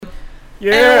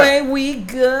Yeah. And away we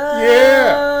go.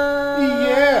 Yeah.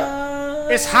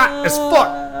 It's hot as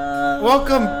fuck.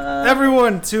 Welcome,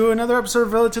 everyone, to another episode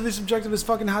of Relatively Subjective. It's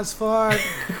fucking hot as fuck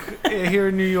here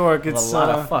in New York. It's a lot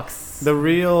of fucks. The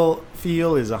real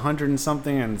feel is 100 and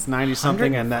something, and it's 90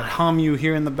 something, and that hum you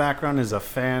hear in the background is a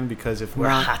fan, because if We're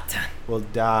not, hot. we'll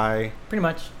die. Pretty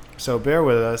much. So bear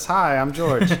with us. Hi, I'm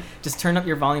George. Just turn up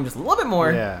your volume just a little bit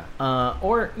more. Yeah.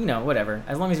 Or, whatever.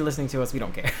 As long as you're listening to us, we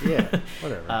don't care. Yeah,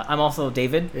 whatever. I'm also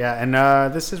David. Yeah, and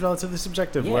this is Relatively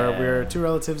Subjective, where we're two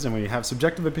relatives and we have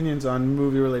subjective opinions on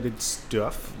movie-related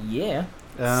stuff. Yeah.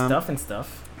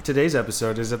 Stuff. Today's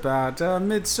episode is about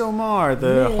Midsommar,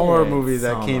 the horror movie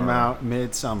that came out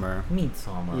Midsommar.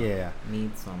 Yeah.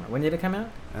 Midsommar. When did it come out?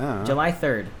 July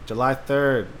 3rd. July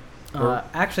 3rd.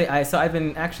 I've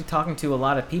been actually talking to a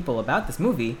lot of people about this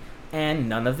movie, and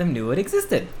none of them knew it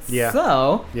existed. Yeah.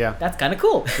 So, yeah, that's kind of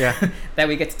cool. Yeah. That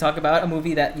we get to talk about a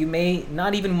movie that you may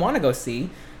not even want to go see.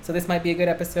 So this might be a good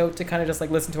episode to kind of just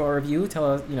like listen to our review,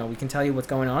 tell us, we can tell you what's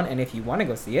going on, and if you want to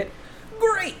go see it,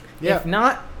 great. Yeah. If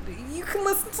not, you can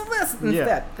listen to this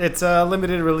instead. Yeah. It's a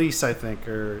limited release, I think,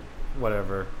 or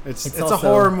whatever. It's also a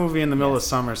horror movie in the middle of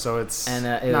summer, so it's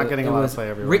not getting a lot of play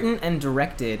everywhere. Written and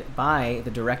directed by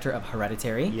the director of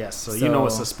Hereditary. Yes, so you know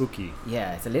it's a spooky.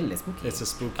 Yeah, it's a little spooky. It's a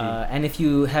spooky. And if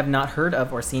you have not heard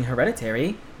of or seen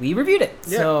Hereditary, we reviewed it.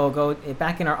 Yeah. So go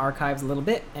back in our archives a little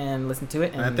bit and listen to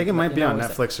it. And I think it might be on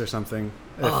Netflix or something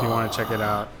if you want to check it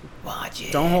out. Watch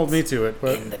it. Don't hold me to it,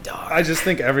 but in the dark. I just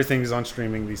think everything's on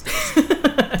streaming these days.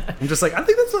 I'm just like, I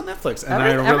think that's on Netflix, and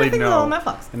I don't really know. On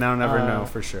Netflix. And I'll never know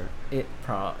for sure. It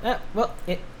when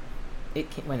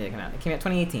did it come out? It came out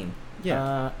 2018.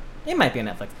 Yeah. It might be on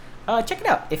Netflix. Check it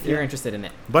out if you're interested in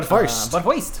it. But first,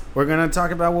 we're gonna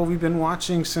talk about what we've been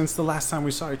watching since the last time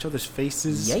we saw each other's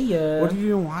faces. Yeah. What have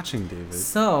you been watching, David?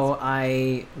 So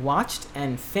I watched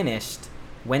and finished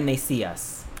When They See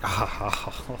Us.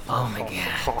 Oh my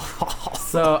god.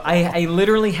 So I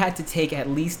literally had to take at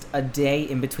least a day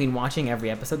in between watching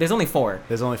every episode. There's only four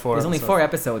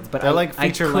episodes, but they're like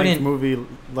feature-length movie,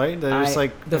 right? There's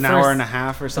like an hour and a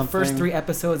half or something. The first 3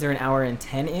 episodes are an hour and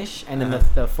 10-ish, and then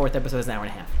the fourth episode is an hour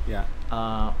and a half. Yeah.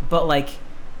 But like,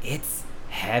 it's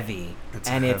heavy.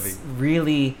 It's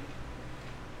really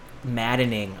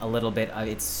maddening a little bit.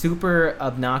 It's super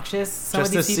obnoxious.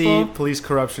 Just to see police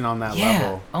corruption on that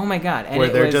level. Oh my god. And where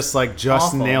they're just like,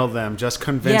 awful. Nail them, just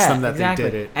convince them that they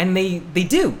did it. And they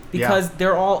do, because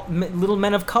they're all little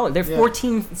men of color. They're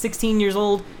 14, 16 years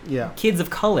old kids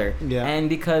of color. Yeah. And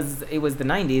because it was the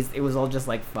 90s, it was all just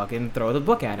like, fucking throw the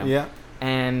book at them. Yeah.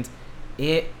 And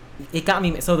it got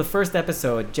me. So the first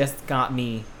episode just got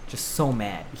me just so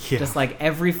mad. Yeah. Just like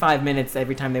every 5 minutes,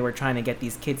 every time they were trying to get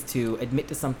these kids to admit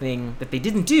to something that they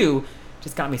didn't do,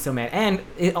 just got me so mad. And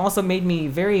it also made me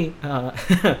very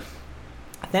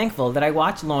thankful that I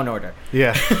watched Law & Order.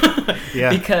 Yeah. Yeah.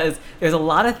 Because there's a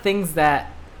lot of things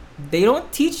that they don't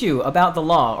teach you about the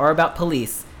law or about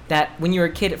police, that when you're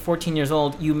a kid at 14 years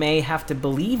old, you may have to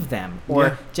believe them.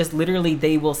 Or just literally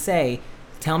they will say,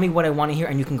 tell me what I want to hear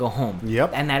and you can go home.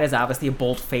 Yep. And that is obviously a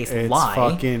bold-faced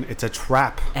lie. It's a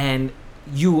trap. And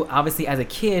you obviously as a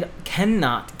kid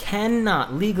cannot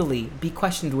legally be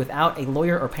questioned without a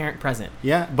lawyer or parent present.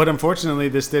 Yeah, but unfortunately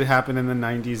this did happen in the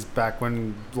 90s, back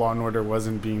when Law & Order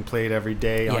wasn't being played every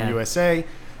day on USA,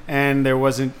 and there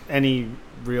wasn't any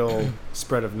real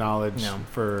spread of knowledge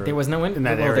there was no in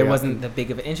that area. There wasn't the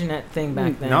big of an internet thing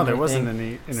back then. No, there wasn't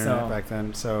any internet back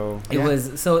then. So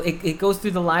it goes through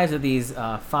the lives of these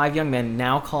 5 young men,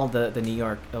 now called the New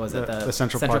York, the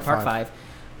Central Park Five.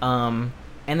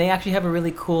 And they actually have a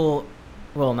really cool,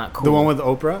 well, not cool. The one with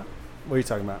Oprah? What are you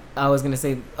talking about? I was going to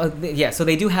say, so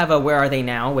they do have a Where Are They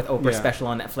Now with Oprah special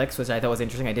on Netflix, which I thought was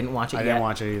interesting. I didn't watch it yet. I didn't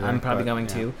watch it either. I'm probably going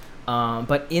to.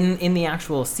 But in the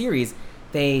actual series,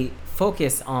 they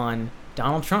focus on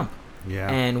Donald Trump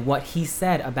and what he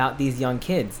said about these young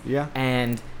kids. Yeah.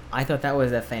 And I thought that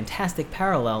was a fantastic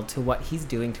parallel to what he's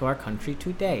doing to our country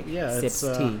today. Yeah, Sips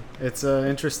tea. It's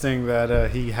interesting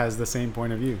that he has the same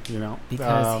point of view,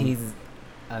 because he's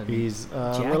a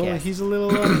little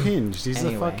unhinged. He's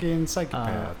a fucking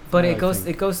psychopath. But it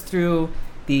goes through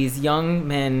these young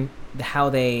men, how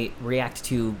they react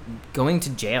to going to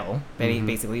jail.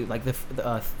 Basically, like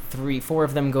the 4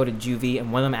 of them go to juvie,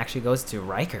 and one of them actually goes to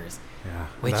Rikers. Yeah,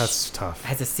 which that's tough.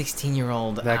 As a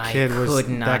 16-year-old, that kid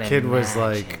was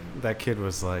like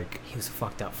he was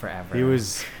fucked up forever. He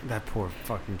was that poor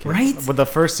fucking kid. Right? But the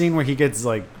first scene where he gets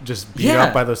like just beat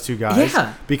up by those 2 guys,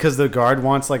 because the guard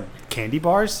wants like candy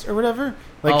bars or whatever.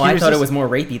 Like, I thought it was more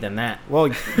rapey than that.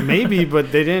 Well, maybe,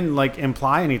 but they didn't like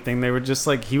imply anything. They were just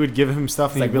like, he would give him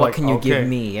stuff, and he'd be what like, can you okay. give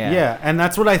me? Yeah, and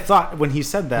that's what I thought when he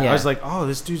said that. Yeah. I was like, oh,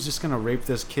 this dude's just gonna rape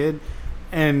this kid.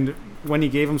 And when he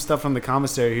gave him stuff from the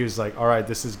commissary, he was like, all right,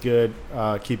 this is good.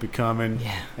 Keep it coming.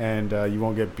 Yeah. And you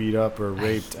won't get beat up or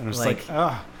raped. And I was like,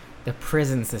 ah. The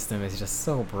prison system is just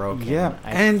so broken. Yeah,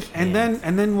 and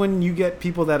then when you get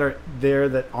people that are there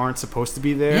that aren't supposed to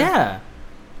be there, yeah,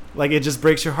 like it just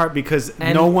breaks your heart because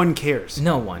no one cares.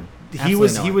 No one. He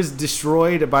was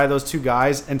destroyed by those two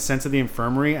guys and sent to the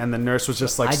infirmary, and the nurse was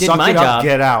just like, "Suck it up,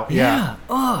 get out." Yeah.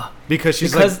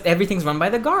 Because everything's run by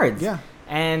the guards. Yeah.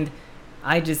 And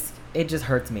it just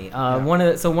hurts me. What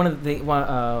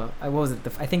was it?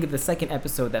 I think the second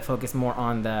episode that focused more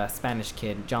on the Spanish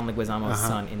kid, John Leguizamo's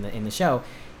son in the show.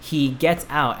 He gets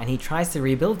out and he tries to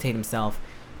rehabilitate himself,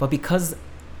 but because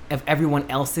of everyone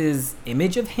else's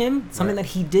image of him, something that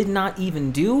he did not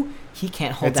even do, he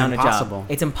can't hold down a job.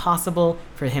 It's impossible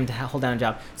for him to hold down a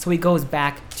job. So he goes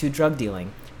back to drug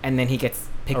dealing, and then he gets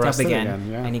picked Arrested up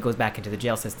again, and he goes back into the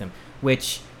jail system,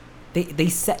 which they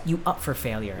set you up for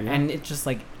failure, and it's just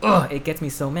like, it gets me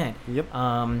so mad. Yep.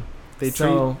 They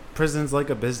treat prisons like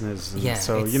a business, and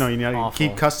so you know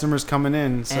keep customers coming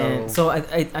in. So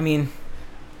I mean,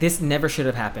 this never should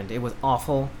have happened. It was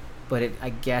awful, but I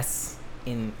guess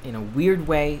in a weird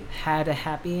way had a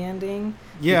happy ending.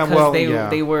 Yeah,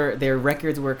 because their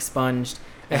records were expunged.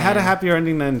 It had a happier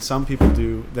ending than some people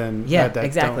do.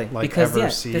 Exactly. Don't, because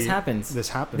this happens.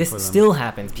 This still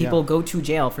happens. People go to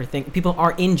jail for things. People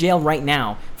are in jail right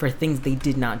now for things they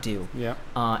did not do. Yeah.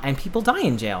 And people die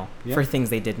in jail for things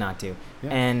they did not do. Yeah.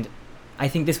 And I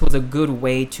think this was a good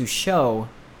way to show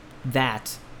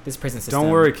that this prison system.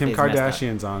 Don't worry, Kim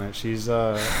Kardashian's on it. She's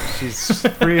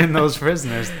freeing those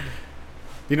prisoners.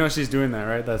 You know she's doing that,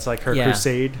 right? That's like her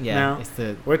crusade now.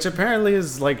 Which apparently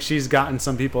is like she's gotten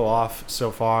some people off so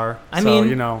far. I mean,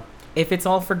 you know, if it's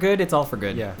all for good, it's all for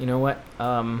good. Yeah. You know what?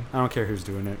 I don't care who's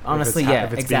doing it. Honestly,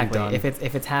 if it's exactly. Being done.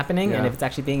 If it's happening and if it's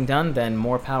actually being done, then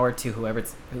more power to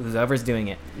whoever's doing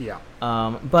it. Yeah.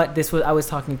 But I was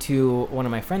talking to one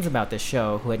of my friends about this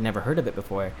show who had never heard of it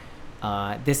before.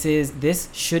 This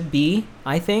should be,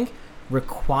 I think,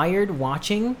 required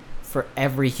watching for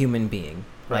every human being.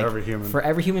 For every human being for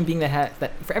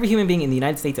every human being in the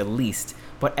United States at least,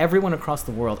 but everyone across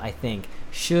the world, I think,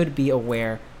 should be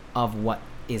aware of what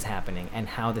is happening and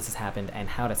how this has happened and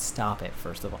how to stop it.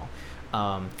 First of all,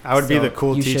 I would be the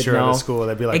cool teacher at the school.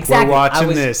 That'd be like, exactly. We're watching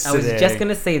this today. I was just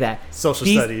gonna say that social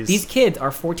studies. These kids are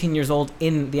 14 years old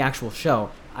in the actual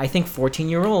show. I think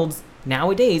 14-year-olds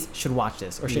nowadays should watch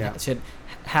this or should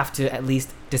have to at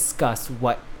least discuss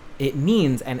what it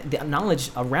means and the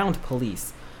knowledge around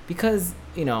police. Because,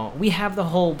 you know, we have the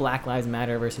whole Black Lives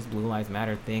Matter versus Blue Lives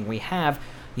Matter thing. We have,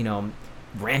 you know,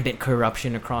 rampant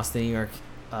corruption across the New York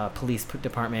police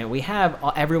department. We have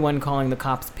everyone calling the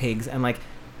cops pigs. And, like,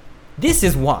 this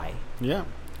is why. Yeah.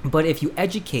 But if you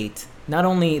educate not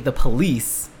only the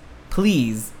police,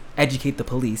 please educate the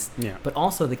police, but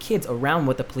also the kids around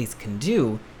what the police can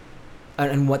do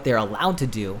and what they're allowed to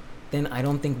do, then I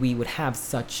don't think we would have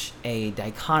such a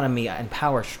dichotomy and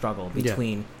power struggle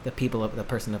between the people of the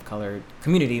person of color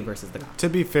community versus the cops. To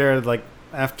be fair, like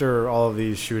after all of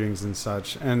these shootings and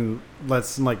such, and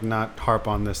let's like not harp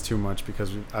on this too much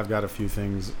because I've got a few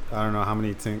things. I don't know how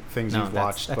many things you've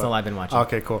watched. That's all I've been watching.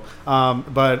 Okay, cool.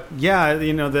 But yeah,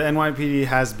 you know, the NYPD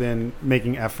has been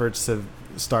making efforts to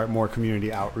start more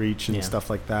community outreach and stuff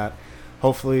like that.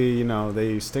 Hopefully, you know,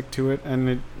 they stick to it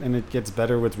and it gets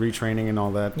better with retraining and all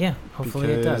that. Yeah,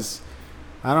 hopefully it does.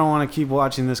 I don't want to keep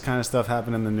watching this kind of stuff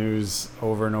happen in the news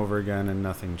over and over again and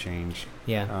nothing change.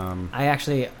 Yeah.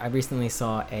 I recently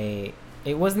saw it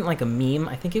wasn't like a meme.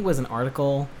 I think it was an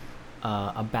article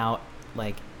about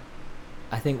like,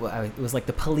 I think it was like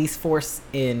the police force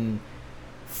in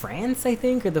France, I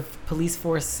think, or the police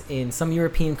force in some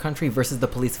European country versus the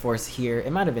police force here.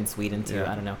 It might have been Sweden too.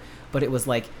 I don't know. But it was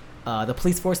like, the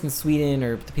police force in Sweden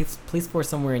or the police force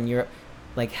somewhere in Europe,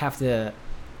 like have to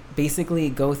basically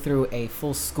go through a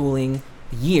full schooling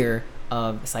year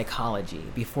of psychology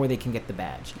before they can get the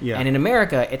badge. Yeah. And in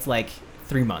America, it's like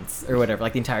 3 months or whatever,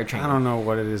 like the entire training. I don't know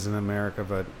what it is in America,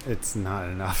 but it's not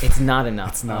enough. It's not enough.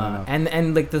 It's not enough.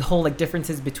 And like the whole like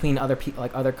differences between other people,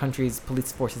 like other countries'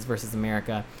 police forces versus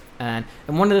America. And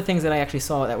one of the things that I actually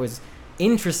saw that was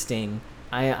interesting.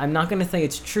 I'm not going to say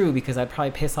it's true because I'd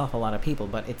probably piss off a lot of people,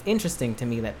 but it's interesting to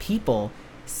me that people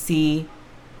see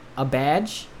a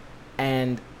badge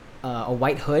and a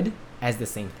white hood as the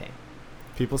same thing.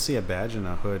 People see a badge and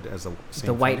a hood as the same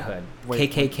The white thing. hood.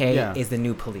 KKK is the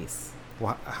new police.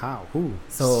 How? Who?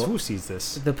 So who sees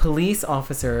this? The police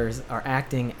officers are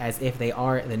acting as if they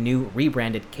are the new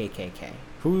rebranded KKK.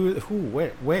 Who?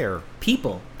 Where?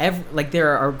 People.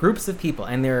 There are groups of people,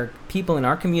 and there are people in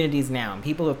our communities now, and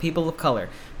people of color,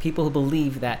 people who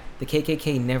believe that the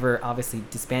KKK never obviously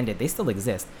disbanded. They still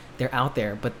exist. They're out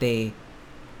there, but they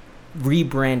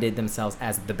rebranded themselves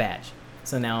as the badge.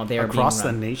 So now they are across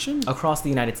the nation, across the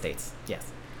United States.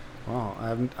 Yes. Wow,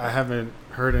 I haven't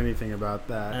heard anything about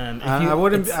that. I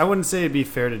wouldn't say it'd be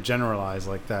fair to generalize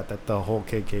like that. That the whole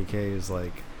KKK is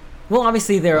like. Well,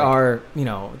 obviously there are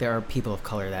people of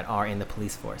color that are in the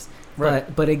police force,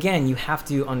 right. But again, you have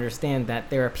to understand that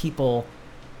there are people,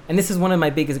 and this is one of my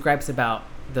biggest gripes about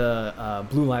the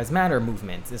Blue Lives Matter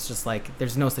movement. It's just like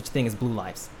there's no such thing as blue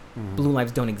lives. Mm-hmm. Blue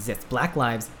lives don't exist. Black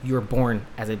lives, you're born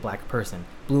as a black person.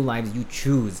 Blue lives, you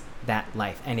choose that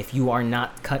life. And if you are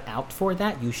not cut out for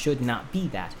that, you should not be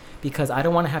that. Because I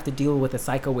don't want to have to deal with a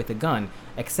psycho with a gun,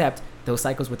 except those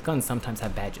psychos with guns sometimes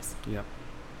have badges. Yep.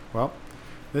 Well,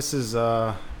 this has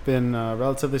been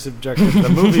relatively subjective. The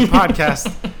movie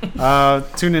podcast.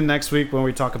 Tune in next week when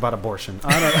we talk about abortion. A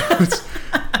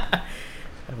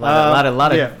lot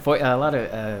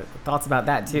of thoughts about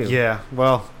that too. Yeah.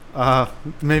 Well.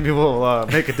 Maybe we'll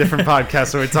make a different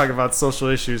podcast where we talk about social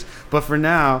issues. But for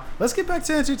now, let's get back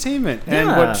to entertainment and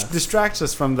what distracts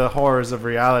us from the horrors of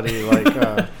reality. Like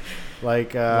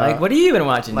what have you been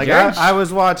watching? Like George? I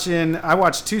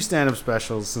watched 2 stand-up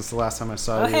specials since the last time I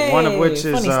saw you. One of which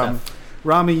is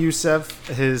Rami Youssef,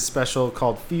 his special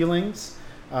called Feelings.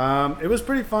 It was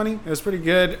pretty funny. It was pretty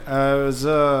good. It was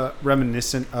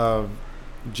reminiscent of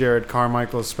Jared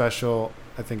Carmichael's special.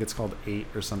 I think it's called 8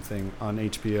 or something on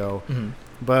HBO. Mm-hmm.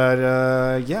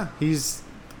 But yeah, he's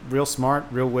real smart,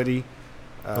 real witty.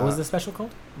 What was the special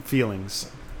called? Feelings.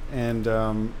 And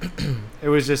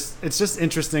it's just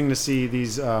interesting to see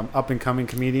these up and coming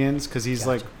comedians, because he's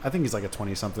I think he's like a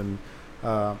 20-something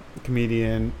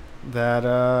comedian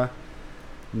that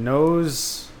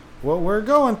knows what we're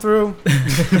going through.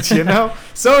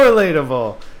 So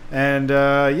relatable. And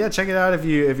check it out if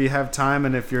you have time,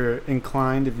 and if you're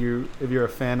inclined, if you're a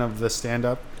fan of the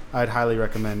stand-up, I'd highly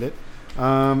recommend it.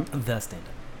 The stand-up.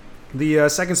 The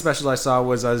second special I saw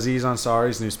was Aziz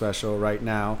Ansari's new special, Right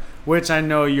Now, which I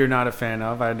know you're not a fan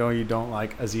of. I know you don't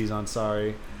like Aziz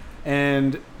Ansari.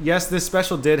 And yes, this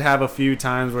special did have a few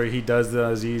times where he does the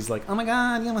Aziz, like, oh my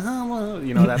God,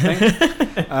 that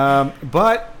thing.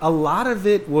 But a lot of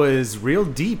it was real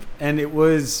deep, and it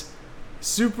was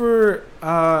super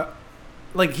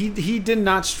he did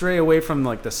not stray away from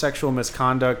like the sexual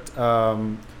misconduct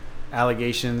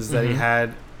allegations that he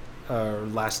had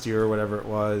last year or whatever it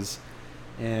was,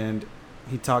 and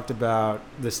he talked about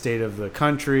the state of the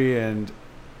country and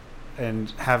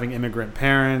having immigrant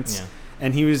parents,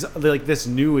 and he was like this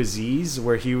new Aziz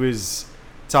where he was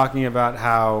talking about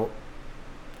how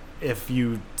if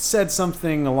you said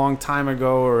something a long time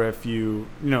ago, or if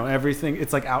everything,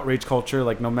 it's like outrage culture,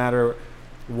 like no matter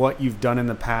what you've done in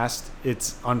the past,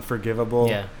 it's unforgivable.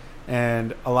 Yeah.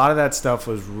 And a lot of that stuff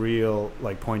was real,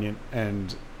 like, poignant,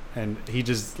 and he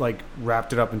just like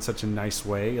wrapped it up in such a nice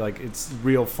way. Like, it's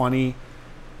real funny,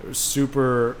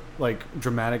 super like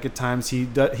dramatic at times. He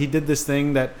did this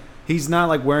thing that he's not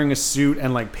like wearing a suit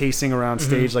and like pacing around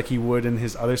stage like he would in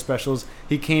his other specials.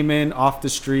 He came in off the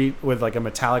street with like a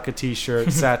Metallica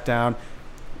t-shirt, sat down.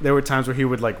 There were times where he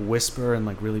would like whisper and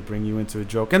like really bring you into a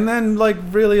joke, and then like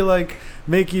really like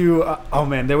make you oh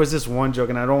man, there was this one joke,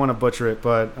 and I don't want to butcher it,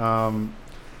 but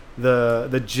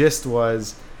the gist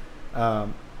was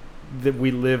that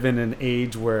we live in an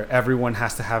age where everyone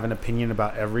has to have an opinion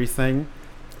about everything,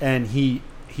 and he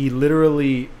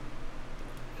literally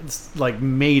like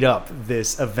made up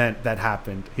this event that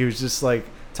happened. He was just like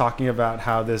talking about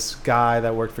how this guy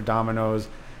that worked for Domino's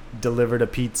delivered a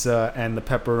pizza, and the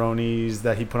pepperonis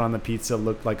that he put on the pizza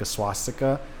looked like a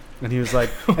swastika, and he was like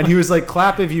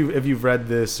clap if you've read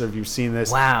this or if you've seen this.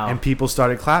 Wow. And people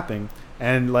started clapping,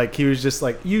 and like he was just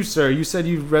like, you sir, you said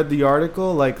you read the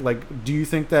article, like do you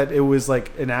think that it was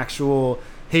like an actual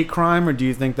hate crime, or do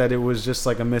you think that it was just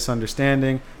like a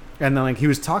misunderstanding? And then like he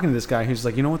was talking to this guy, he was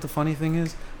like, you know what the funny thing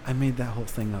is, I made that whole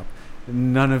thing up.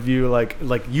 None of you like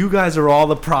you guys are all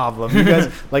the problem. You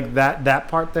guys like that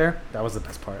part there. That was the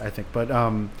best part, I think. But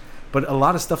a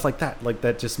lot of stuff like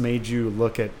that just made you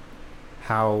look at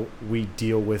how we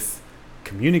deal with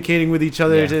communicating with each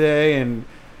other today, and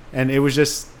it was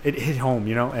just, it hit home,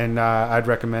 And I'd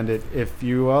recommend it if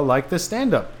you like the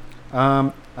stand up.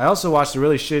 I also watched a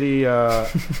really shitty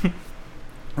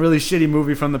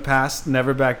movie from the past,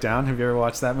 Never Back Down. Have you ever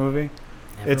watched that movie?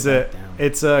 It's a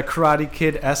Karate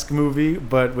Kid-esque movie,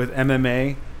 but with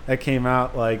MMA, that came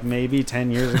out like maybe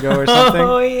 10 years ago or something.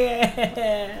 Oh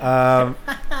yeah.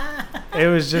 It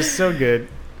was just so good.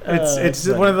 It's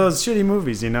one of those shitty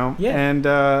movies, you know. Yeah. And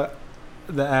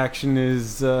the action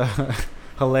is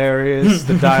hilarious.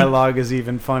 The dialogue is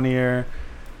even funnier.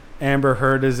 Amber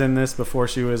Heard is in this before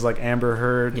she was like Amber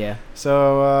Heard. Yeah.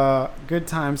 So good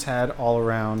times had all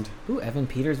around. Ooh, Evan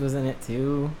Peters was in it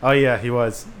too. Oh yeah, he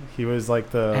was. He was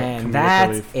like the And comedic that's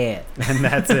relief. it. And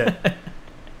that's it.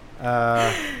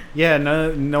 Yeah,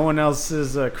 no one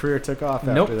else's career took off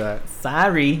after that.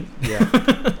 Sorry.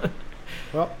 Yeah.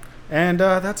 Well, and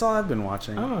that's all I've been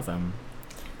watching. Awesome.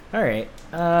 All right.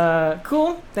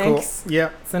 Cool. Thanks. Cool.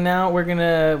 Yeah. So now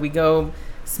we go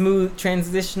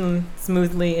transition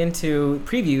smoothly into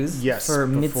previews for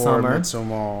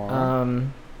Midsommar.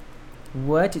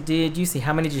 What did you see?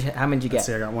 How many did you get? Let's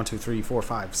see, I got 1, 2, 3, 4,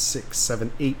 5, 6,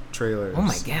 7, 8 trailers. Oh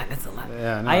my god, that's a lot.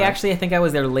 Yeah, no, I think I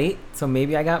was there late, so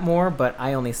maybe I got more, but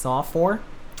I only saw 4.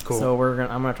 Cool. So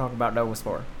I'm gonna talk about those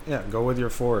 4. Yeah, go with your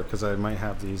 4 because I might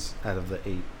have these out of the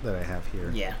 8 that I have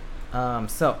here. Yeah.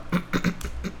 So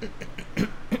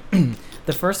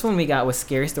the first one we got was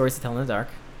Scary Stories to Tell in the Dark.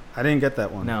 I didn't get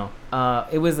that one. No.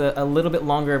 It was a little bit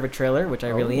longer of a trailer, which I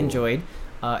really enjoyed.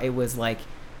 It was like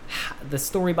the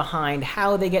story behind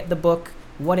how they get the book,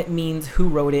 what it means, who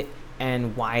wrote it,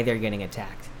 and why they're getting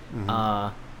attacked.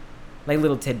 Mm-hmm. Like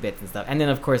little tidbits and stuff. And then,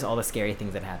 of course, all the scary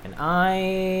things that happen.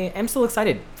 I am still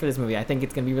excited for this movie. I think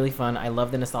it's going to be really fun. I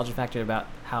love the nostalgia factor about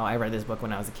how I read this book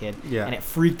when I was a kid. Yeah. And it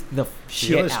freaked the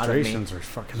shit out of me. The illustrations are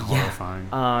fucking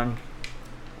horrifying.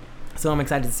 So I'm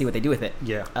excited to see what they do with it.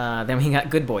 Yeah. Then we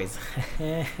got Good Boys.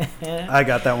 I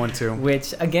got that one too.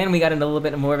 Which again, we got in a little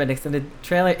bit more of an extended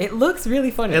trailer. It looks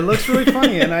really funny. It looks really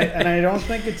funny, and I don't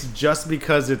think it's just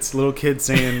because it's little kids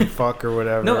saying fuck or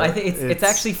whatever. No, I think it's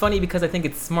actually funny because I think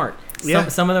it's smart.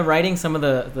 Some of the writing, some of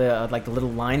the like the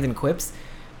little lines and quips,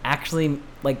 actually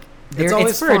like.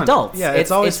 It's for fun. Adults. Yeah,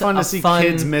 it's always fun to see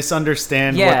kids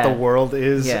misunderstand what the world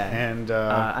is. Yeah. And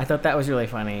I thought that was really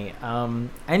funny. And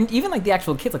even like the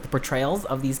actual kids, like the portrayals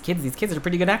of these kids are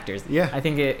pretty good actors. Yeah. I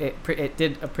think it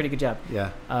did a pretty good job.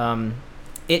 Yeah.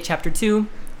 It Chapter 2.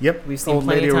 Yep. We've seen old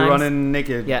plenty lady of times. running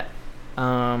naked. Yeah.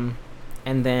 And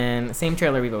then same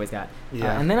trailer we've always got.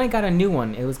 Yeah. And then I got a new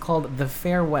one. It was called The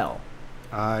Farewell.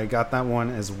 I got that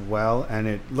one as well, and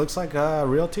it looks like a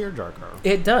real tearjerker.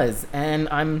 It does, and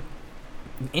I'm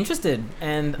interested,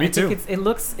 and Me I too. think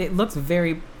it looks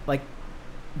very like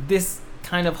this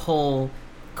kind of whole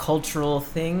cultural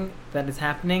thing that is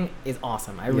happening is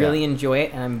awesome. I really enjoy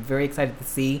it, and I'm very excited to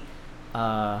see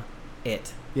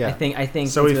it. Yeah, I think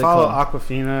so. We really follow cool.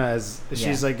 Awkwafina as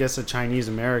she's, I guess, a Chinese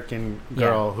American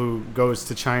girl who goes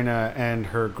to China, and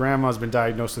her grandma's been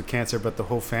diagnosed with cancer, but the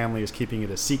whole family is keeping it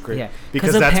a secret. Yeah,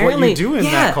 because that's what you do in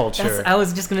that culture. I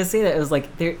was just gonna say that it was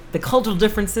like the cultural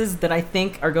differences that I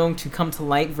think are going to come to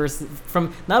light versus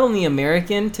from not only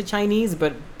American to Chinese,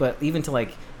 but even to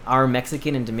like our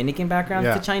Mexican and Dominican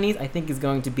backgrounds to Chinese. I think is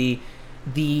going to be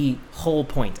the whole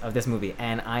point of this movie,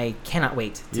 and I cannot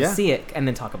wait to see it and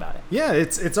then talk about it. Yeah,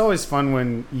 it's always fun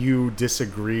when you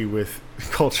disagree with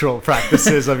cultural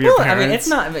practices of your parents. I mean, it's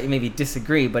not maybe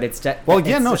disagree, but it's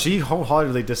she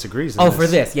wholeheartedly disagrees. For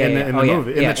this, in the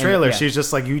movie, in the trailer, she's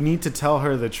just like, you need to tell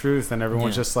her the truth, and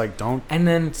everyone's just like, don't. And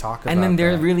then talk about. And then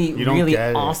there are really really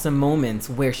get awesome moments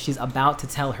where she's about to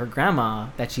tell her grandma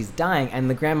that she's dying,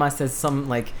 and the grandma says some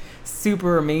like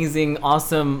super amazing,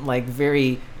 awesome, like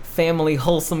very family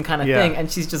wholesome kind of thing,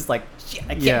 and she's just like, shit,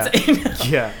 I can't say.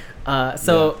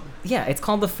 It's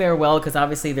called The Farewell because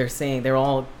obviously they're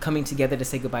all coming together to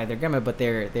say goodbye to their grandma, but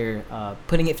they're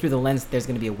putting it through the lens that there's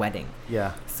going to be a wedding.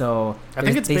 Yeah. So I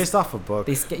think it's based off a book.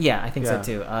 I think so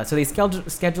too. So they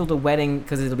scheduled a wedding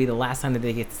because it'll be the last time that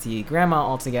they get to see grandma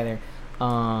all together,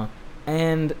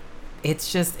 and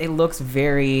it looks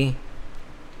very,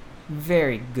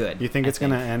 very good. You think it's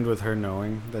going to end with her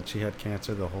knowing that she had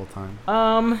cancer the whole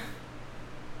time?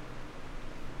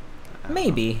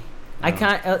 Maybe. I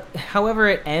can't. However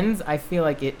it ends, I feel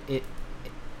like it.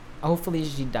 Hopefully,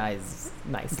 she dies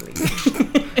nicely.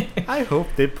 I hope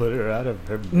they put her out of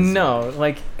her misery. No,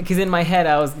 like, because in my head,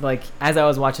 I was like, as I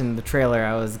was watching the trailer,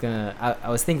 I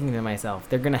was thinking to myself,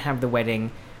 they're gonna have the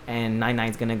wedding, and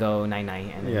Nine-Nine's gonna go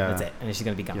Nine-Nine, and then that's it, and then she's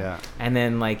gonna be gone. Yeah. And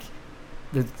then like,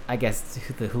 I guess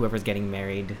whoever's getting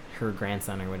married, her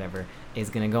grandson or whatever, is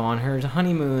gonna go on her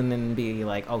honeymoon and be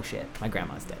like, oh shit, my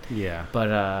grandma's dead. Yeah.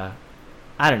 But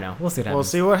I don't know. We'll see what happens. We'll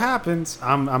see what happens.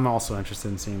 I'm also interested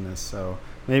in seeing this, so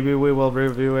maybe we will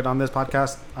review it on this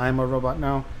podcast. I Am a Robot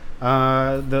Now.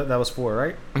 That was 4,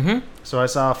 right? Mm-hmm. So I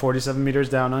saw 47 Meters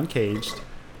Down Uncaged.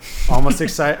 Almost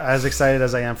as excited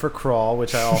as I am for Crawl,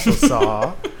 which I also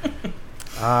saw.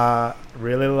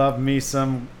 Really love me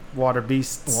some water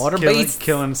beasts.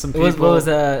 Killing some people. What was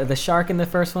the shark in the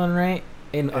first one, right?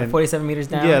 In 47 meters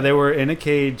down. Yeah, they were in a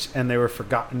cage and they were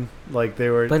forgotten. Like they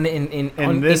were. But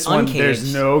in this one, uncaged.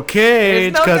 there's no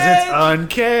cage because it's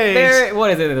uncaged.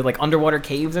 What is it? They're like underwater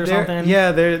caves or something?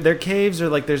 Yeah, they're caves, or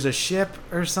like there's a ship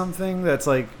or something that's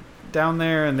like down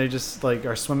there, and they just like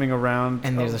are swimming around.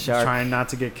 And there's a shark trying not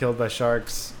to get killed by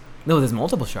sharks. No, there's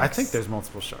multiple sharks. I think there's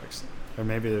multiple sharks, or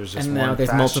maybe there's just and one. now there's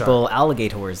fast multiple shark.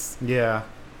 alligators. Yeah.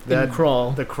 The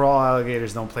crawl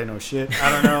alligators don't play no shit.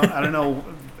 I don't know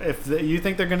if you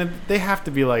think they have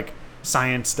to be like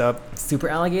scienced up. Super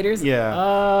alligators?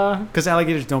 Yeah. Because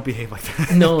alligators don't behave like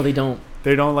that. No, they don't.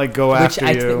 They don't like go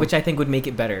after you. Which I think would make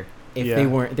it better if they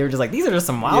weren't. They were just like, these are just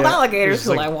some wild alligators.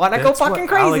 So like, I want to go fucking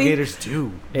crazy. Alligators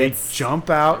do. They jump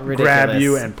out, ridiculous. grab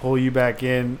you, and pull you back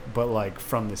in, but like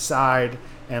from the side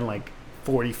and like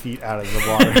 40 feet out of the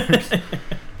water.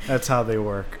 That's how they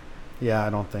work. Yeah,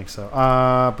 I don't think so.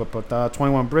 But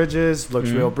 21 Bridges looks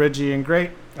real bridgy and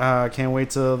great. Can't wait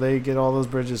till they get all those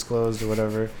bridges closed or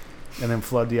whatever, and then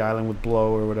flood the island with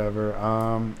blow or whatever.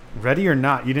 Ready or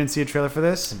Not? You didn't see a trailer for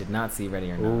this? I did not see Ready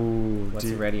or Not. Ooh, What's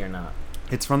Ready or Not?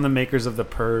 It's from the makers of The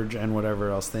Purge and whatever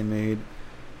else they made.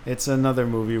 It's another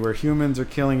movie where humans are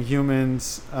killing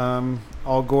humans,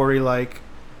 all gory like.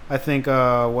 I think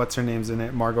what's her name's in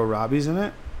it? Margot Robbie's in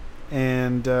it,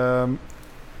 and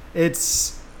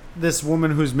it's this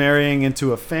woman who's marrying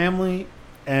into a family,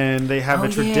 and they have a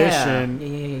tradition.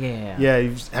 Yeah.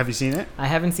 Have you seen it? I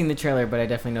haven't seen the trailer, but I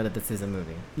definitely know that this is a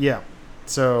movie. Yeah.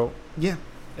 So yeah,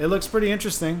 it looks pretty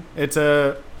interesting.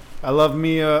 I love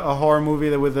me a horror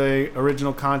movie with a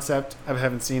original concept. I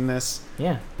haven't seen this.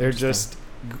 Yeah. They're just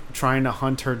trying to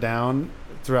hunt her down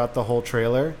throughout the whole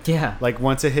trailer. Yeah. Like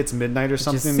once it hits midnight or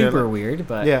something. Which is super weird,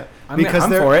 but yeah, I'm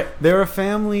for it. They're a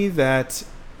family that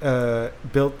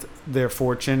built their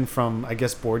fortune from, I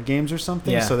guess, board games or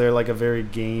something. Yeah. So they're like a very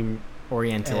game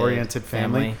oriented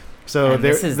family. So and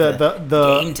they're this is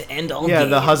the game to end all games.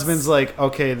 The husband's like,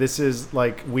 okay, this is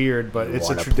like weird, but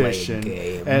it's a tradition,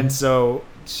 and so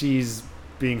she's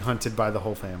being hunted by the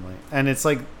whole family, and it's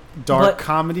like dark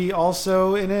comedy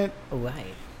also in it. Right.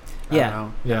 Yeah.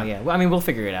 Well, I mean, we'll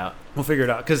figure it out. We'll figure it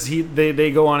out because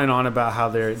they go on and on about how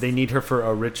they need her for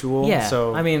a ritual. Yeah.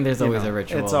 So I mean, there's always a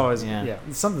ritual. It's always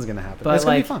something's gonna happen. But it's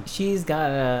like, gonna be fun. She's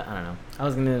got I don't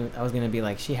know. I was gonna be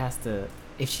like, she has to,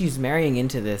 if she's marrying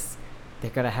into this, they're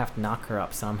gonna have to knock her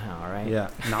up somehow, right? Yeah.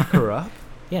 Knock her up.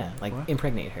 Yeah, like what?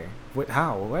 Impregnate her. What?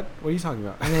 How? What? What are you talking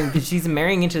about? I mean, because she's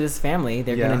marrying into this family,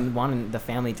 they're gonna want the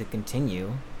family to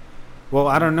continue. Well,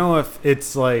 I don't know if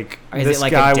it's like is this it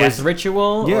like guy a death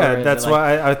ritual? Yeah, that's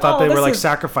why I thought they were like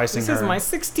sacrificing her. This is my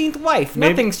 16th wife.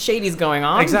 Nothing shady's going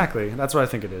on. Exactly. That's what I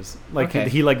think it is. Like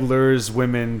he like lures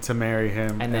women to marry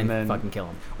him and then fucking kill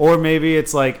him. Or maybe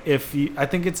it's like I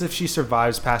think it's if she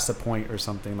survives past a point or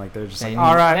something. Like they're just like,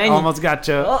 all right, almost got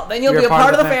you. Well, then you'll be a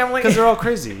part of the family because they're all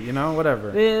crazy. You know,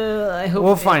 whatever. I hope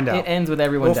we'll find out. It ends with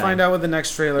everyone. We'll dying. find out with the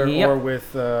next trailer or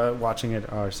with watching it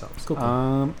ourselves.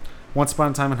 Cool. Once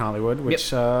Upon a Time in Hollywood,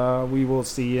 which we will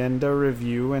see and a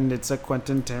review, and it's a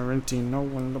Quentin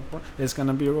Tarantino. It's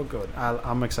gonna be real good.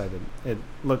 I'm excited. It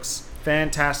looks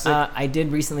fantastic. I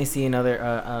did recently see another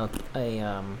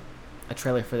a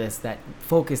trailer for this that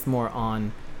focused more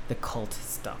on the cult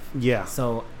stuff. Yeah.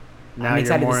 So now I'm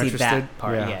excited you're more to see interested? that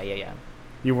part. Yeah.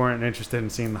 You weren't interested in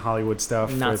seeing the Hollywood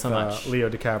stuff Not with so much. Leo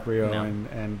DiCaprio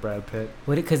and Brad Pitt.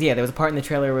 Because there was a part in the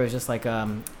trailer where it was just like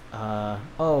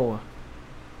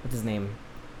what's his name?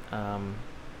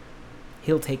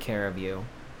 He'll take care of you,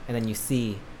 and then you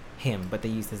see him, but they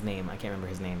used his name. I can't remember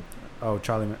his name. Oh,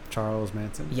 Charles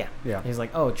Manson. Yeah. He's like,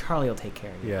 oh, Charlie will take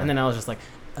care of you. Yeah. And then I was just like,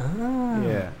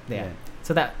 oh. Yeah.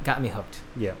 So that got me hooked.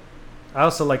 Yeah. I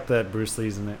also like that Bruce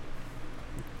Lee's in it.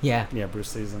 Yeah. Yeah,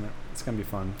 Bruce Lee's in it. It's gonna be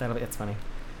fun. It's funny.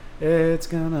 It's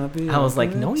gonna be. I was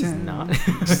like, no, he's not.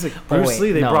 Just like Bruce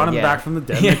Lee. They brought him back from the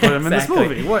dead. They put him in this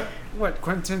movie. What?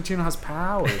 Quentin Tarantino has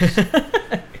powers.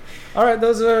 All right,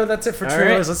 that's it for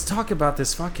trailers. Let's talk about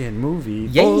this fucking movie.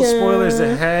 Full spoilers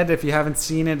ahead. If you haven't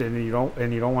seen it and you don't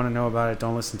want to know about it,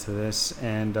 don't listen to this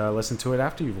and listen to it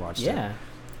after you've watched it.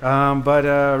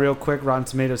 But real quick, Rotten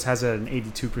Tomatoes has it at an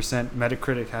 82%.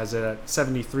 Metacritic has it at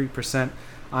 73%.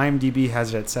 IMDb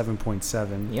has it at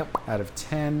 7.7 out of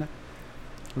 10.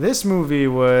 This movie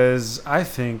was, I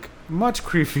think, much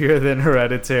creepier than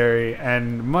Hereditary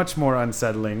and much more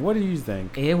unsettling. What do you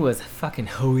think? It was fucking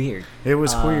weird. It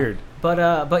was weird. But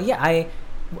yeah,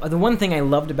 the one thing I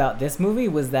loved about this movie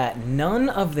was that none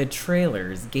of the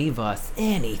trailers gave us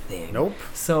anything. Nope.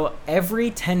 So every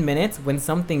 10 minutes when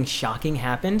something shocking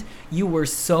happened, you were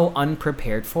so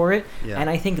unprepared for it. Yeah. And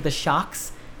I think the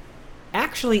shocks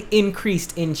actually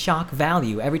increased in shock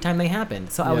value every time they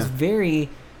happened. So I was very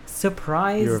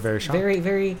surprised. You were very shocked. Very,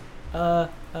 very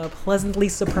pleasantly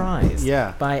surprised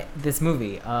by this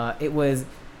movie. It was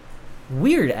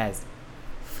weird as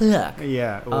fuck.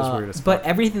 Yeah, it was weird as fuck. But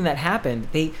everything that happened,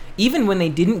 even when they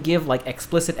didn't give like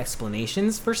explicit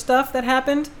explanations for stuff that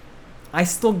happened, I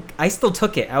still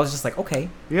took it. I was just like, okay,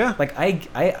 yeah, like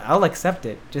I'll accept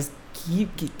it. Just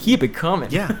keep it coming.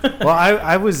 Yeah. Well,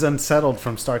 I was unsettled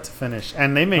from start to finish,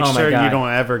 and they make sure you don't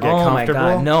ever get comfortable. Oh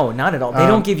my god, no, not at all. They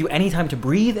don't give you any time to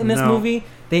breathe in this movie.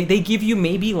 They give you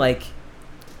maybe like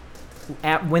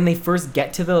when they first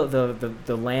get to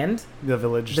the land, the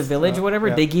village or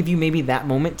whatever, they give you maybe that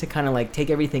moment to kind of like take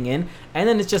everything in, and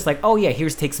then it's just like, oh yeah,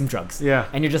 take some drugs. Yeah.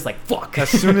 And you're just like, fuck. As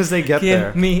soon as they get there,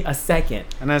 give me a second.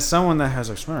 And as someone that has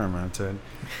experimented,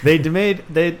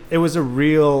 it was a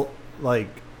real like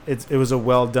it was a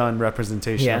well done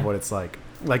representation of what it's like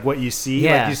what you see.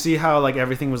 Yeah. Like you see how like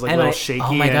everything was like a little shaky.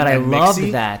 Oh my god, I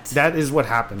loved that. That is what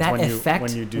happens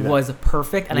when you do that. Was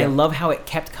perfect, and I love how it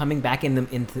kept coming back in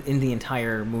the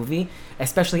entire movie,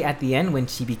 especially at the end when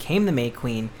she became the May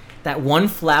Queen. That one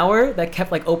flower that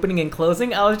kept like opening and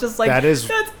closing, I was just like, that's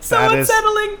so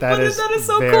unsettling. That is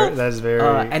so cool. That is very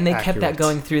and they kept that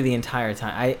going through the entire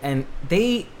time.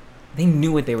 They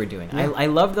knew what they were doing. Yeah. I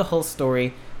love the whole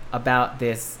story about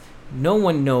this no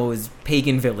one knows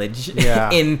pagan village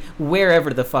in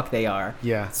wherever the fuck they are.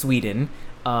 Yeah. Sweden.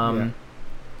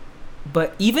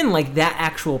 But even like that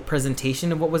actual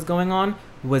presentation of what was going on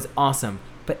was awesome.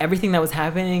 But everything that was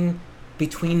happening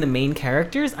between the main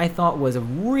characters, I thought was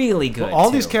really good. Well,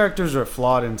 all these characters are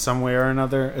flawed in some way or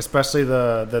another, especially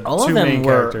the all two main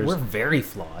characters. All of them were very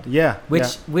flawed. Yeah.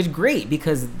 Which great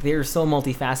because they're so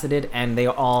multifaceted and they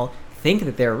all think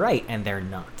that they're right and they're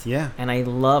not. Yeah. And I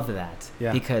love that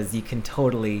because you can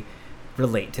totally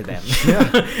relate to them.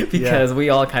 Because we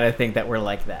all kind of think that we're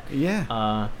like that.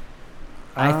 Yeah.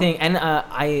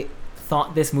 I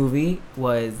thought this movie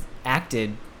was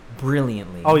acted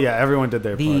brilliantly. Oh yeah, everyone did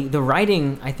their part. The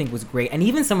writing I think was great, and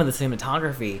even some of the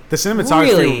cinematography. The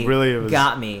cinematography really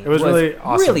got me. It was really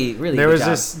awesome. Really. There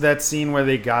was that scene where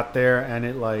they got there and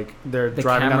it like they're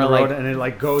driving down the road and it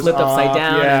like goes flipped upside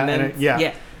down and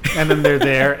then and then they're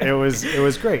there. It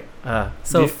was great.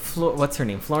 What's her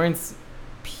name? Florence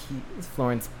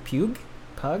Pugh,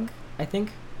 I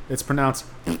think. It's pronounced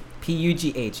Pugh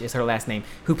is her last name.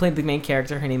 Who played the main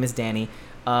character? Her name is Danny.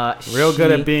 Real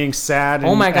good at being sad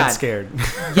and scared.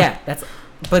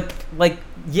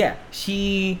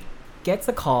 She gets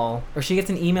a call or she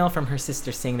gets an email from her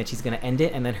sister saying that she's going to end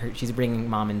it, and then she's bringing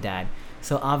mom and dad.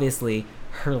 So obviously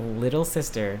her little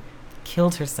sister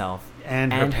killed herself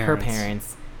and her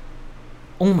parents.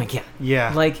 Oh my god.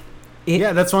 Yeah.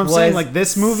 That's what I'm saying. Like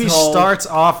this movie starts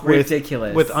off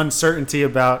with uncertainty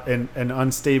about an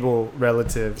unstable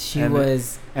relative.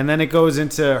 And then it goes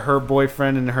into her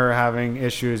boyfriend and her having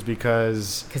issues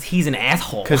because he's an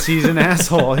asshole. He's an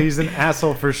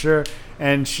asshole for sure.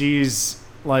 And she's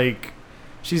like,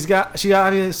 she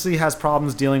obviously has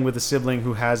problems dealing with a sibling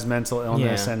who has mental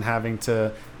illness and having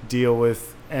to deal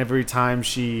with every time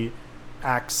she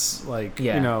acts like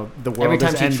the world every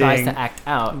time is ending. She tries to act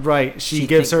out, right? She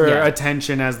gives her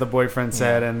attention, as the boyfriend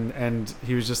said, and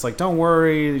he was just like, "Don't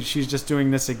worry, she's just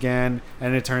doing this again."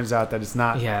 And it turns out that it's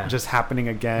not just happening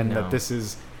again. No. That this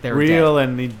is real, dead.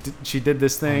 And she did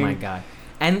this thing. Oh my god!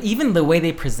 And even the way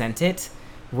they present it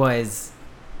was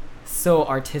so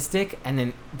artistic,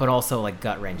 but also like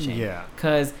gut wrenching. Yeah,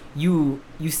 because you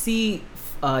see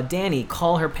Danny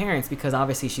call her parents because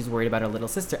obviously she's worried about her little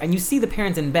sister, and you see the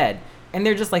parents in bed. And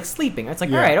they're just like sleeping. It's like,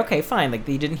 all right, okay, fine. Like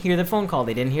they didn't hear the phone call,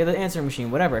 they didn't hear the answering machine,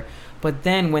 whatever. But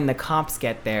then when the cops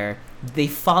get there, they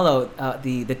follow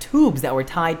the tubes that were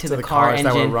tied to the car engine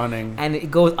that were running, and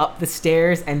it goes up the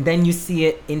stairs, and then you see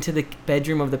it into the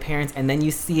bedroom of the parents, and then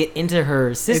you see it into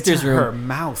her sister's room, her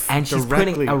mouth, and she's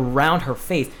putting around her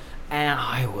face, and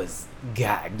I was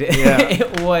gagged. Yeah.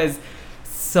 It was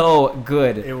so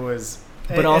good. It was.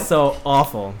 But also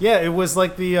awful. Yeah, it was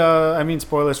like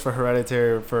spoilers for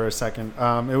Hereditary for a second.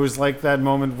 It was like that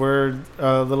moment where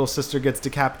little sister gets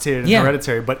decapitated in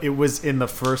Hereditary, but it was in the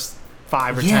first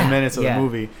 5 or 10 minutes of the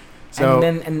movie. So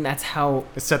and that's how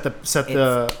it set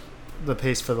the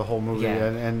pace for the whole movie. Yeah.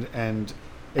 And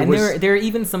there are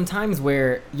even some times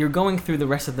where you're going through the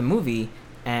rest of the movie,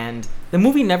 and the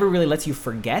movie never really lets you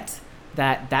forget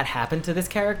that happened to this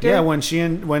character. Yeah, when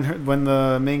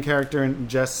the main character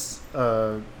ingests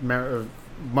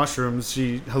mushrooms,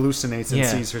 she hallucinates and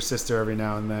sees her sister every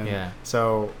now and then. Yeah.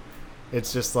 So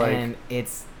it's just like, and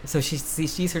she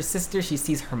sees her sister, she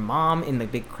sees her mom in the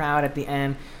big crowd at the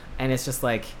end, and it's just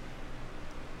like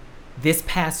this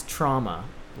past trauma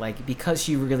like, because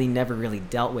she really never really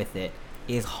dealt with it,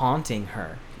 is haunting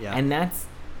her. Yeah. And that's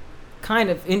kind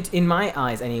of, in my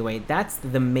eyes anyway, that's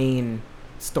the main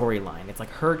storyline. It's like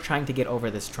her trying to get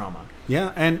over this trauma.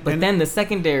 Yeah, but then the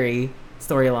secondary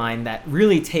storyline that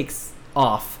really takes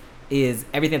off is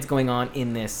everything that's going on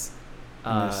in this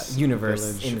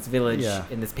universe, in this village,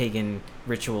 in this pagan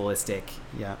ritualistic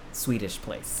Swedish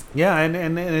place. Yeah,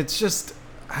 and it's just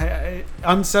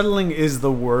unsettling is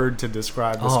the word to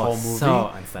describe this whole movie.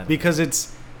 So unsettling. Because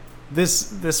it's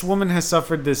this woman has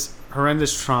suffered this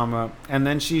horrendous trauma, and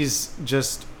then she's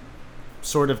just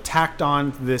sort of tacked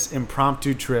on this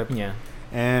impromptu trip. Yeah.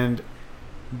 And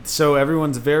so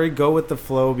everyone's very go with the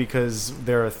flow because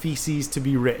there are theses to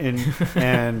be written,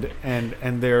 and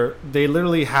they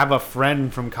literally have a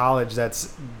friend from college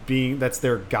that's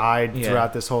their guide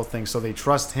throughout this whole thing. So they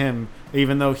trust him,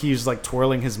 even though he's like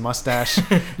twirling his mustache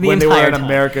when they were in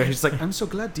America. He's like, "I'm so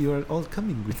glad you are all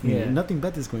coming with me. Nothing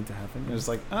bad is going to happen." And it's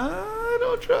like, I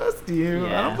don't trust you.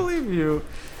 I don't believe you.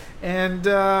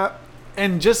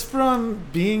 And just from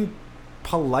being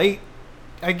polite,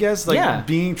 I guess, like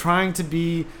trying to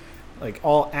be like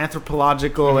all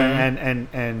anthropological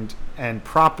and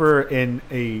proper in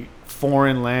a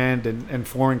foreign land and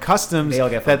foreign customs,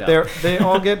 they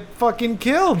all get fucking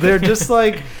killed. They're just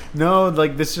like, no,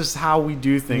 like this is just how we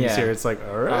do things here. It's like,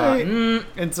 all right,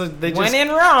 and so they just when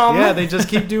in Rome, they just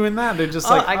keep doing that. They're just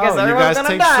like, I guess you guys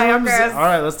take shrooms. Okay. All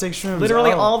right, let's take shrooms.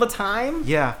 Literally all the time.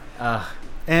 Yeah,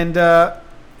 and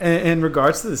in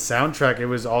regards to the soundtrack, it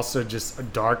was also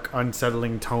just dark,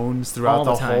 unsettling tones throughout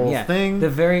the whole thing. The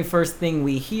very first thing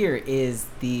we hear is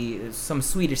some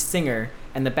Swedish singer,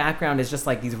 and the background is just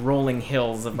like these rolling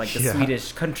hills of like the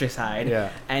Swedish countryside. Yeah.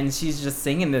 And she's just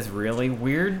singing this really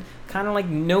weird kind of like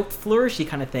note flourishy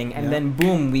kind of thing, and then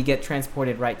boom, we get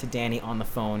transported right to Danny on the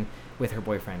phone with her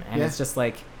boyfriend, and it's just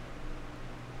like,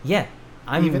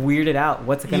 I'm weirded out.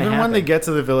 What's going to happen? Even when they get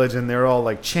to the village and they're all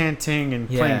like chanting and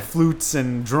playing flutes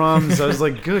and drums, I was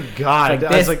like, good God.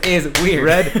 This is weird.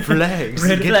 Red flags.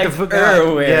 Red flags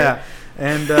everywhere.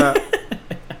 Yeah.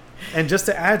 And just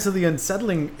to add to the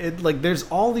unsettling, there's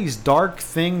all these dark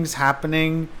things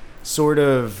happening sort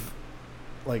of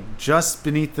like just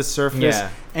beneath the surface,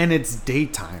 and it's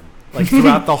daytime. Like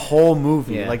throughout the whole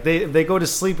movie. Like they go to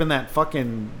sleep in that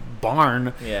fucking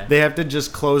barn. They have to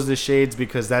just close the shades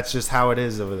because that's just how it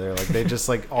is over there. Like they just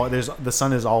like the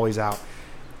sun is always out,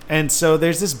 and so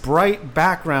there's this bright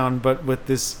background, but with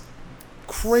this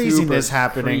craziness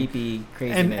happening, creepy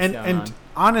craziness and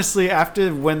honestly,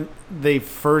 after when they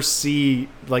first see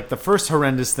like the first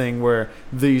horrendous thing where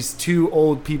these two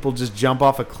old people just jump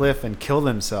off a cliff and kill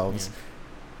themselves.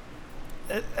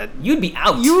 You'd be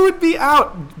out. You would be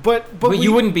out, but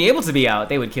you wouldn't be able to be out.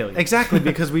 They would kill you. Exactly,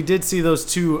 because we did see those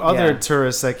two other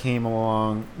tourists that came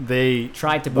along. They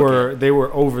tried to book they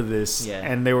were over this,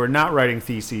 and they were not writing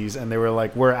theses, and they were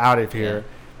like, "We're out of here,"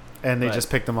 and they just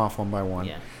picked them off one by one.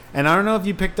 Yeah. And I don't know if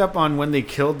you picked up on when they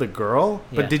killed the girl,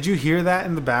 but did you hear that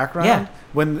in the background? Yeah.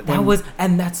 When that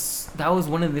was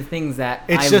one of the things that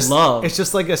love. It's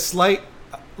just like a slight,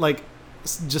 like.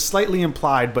 Just slightly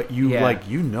implied, but you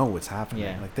know what's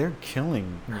happening. Like they're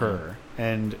killing her,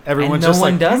 and everyone's no just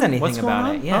one like, does anything about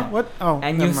on? it. Yeah. What? Oh,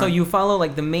 and you follow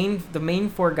like the main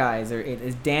four guys. It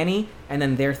is Danny, and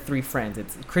then their three friends.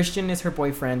 It's Christian is her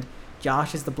boyfriend,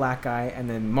 Josh is the black guy, and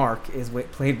then Mark is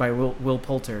played by Will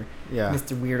Poulter. Yeah,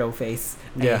 Mr. Weirdo Face.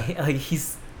 And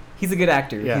he's a good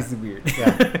actor. Yeah. He's weird.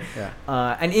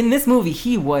 Yeah. And in this movie,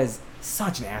 he was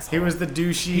such an asshole. He was the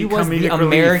douchey. He was the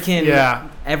American. Yeah.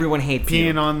 Everyone hates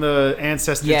peeing on the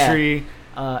ancestry tree.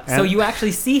 So you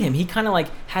actually see him. He kind of like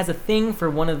has a thing for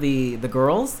one of the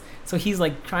girls. So he's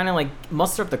like trying to like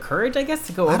muster up the courage, I guess,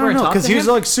 to go over and talk to him. I don't know, because he was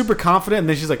like super confident, and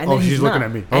then she's like, she's looking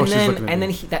at me. And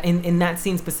then in that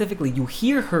scene specifically, you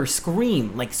hear her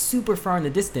scream like super far in the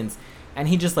distance, and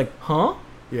he just like, huh?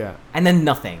 Yeah. And then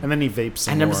nothing. And then he vapes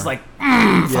some And more. I'm just like,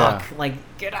 fuck. Like,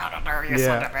 get out of there, you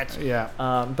son of a bitch. Yeah.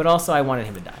 But also, I wanted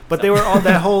him to die. But they were all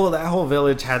that whole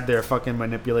village had their fucking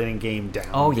manipulating game down.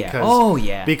 Oh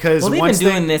yeah. Because they've been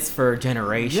doing this for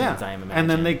generations. I am imagining. And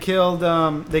then they killed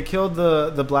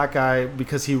the black guy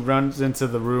because he runs into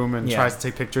the room and tries to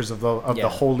take pictures of the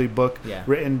holy book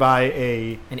written by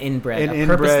an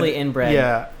purposely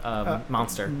inbred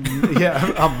monster.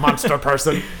 A monster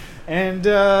person. And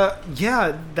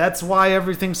that's why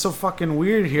everything's so fucking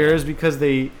weird here is because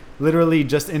they literally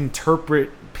just interpret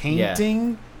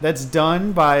painting that's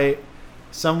done by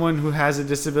someone who has a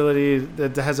disability,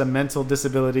 that has a mental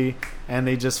disability, and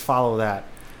they just follow that.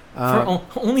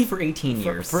 Only for 18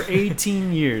 years. For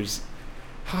 18 years.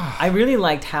 I really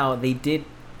liked how they did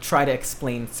try to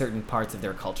explain certain parts of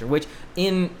their culture, which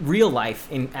in real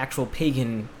life, in actual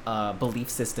pagan belief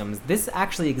systems, this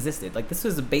actually existed. Like, this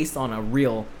was based on a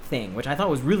real thing, which I thought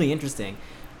was really interesting.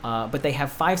 But they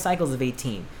have 5 cycles of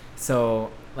 18.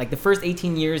 So, like, the first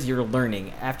 18 years, you're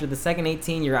learning. After the second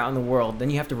 18, you're out in the world. Then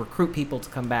you have to recruit people to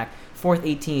come back. Fourth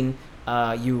 18,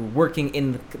 you're working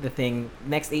in the thing.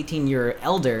 Next 18, you're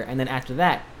elder. And then after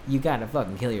that, you gotta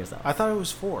fucking kill yourself. I thought it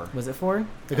was 4. Was it 4?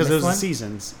 Because there's the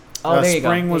seasons. Oh, there you go.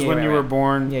 Spring was when you were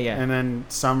born. Yeah. And then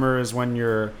summer is when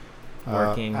you're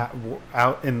working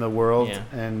out in the world. Yeah.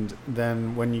 And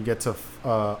then when you get to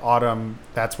autumn,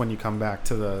 that's when you come back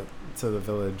to the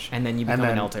village. And then you become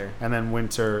an elder. And then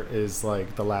winter is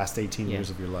like the last 18 years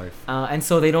of your life. And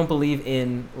so they don't believe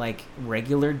in like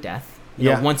regular death. You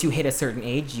know, once you hit a certain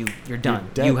age, you're done.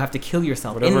 You have to kill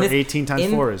yourself. Whatever 18 times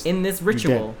 4 is. In this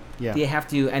ritual, they have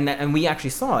to, and we actually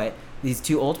saw it. These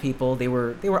 2 old people, they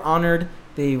were honored.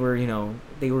 They were,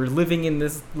 they were living in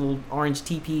this little orange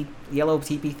teepee, yellow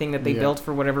teepee thing that they built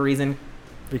for whatever reason.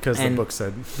 Because the book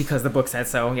said. Because the book said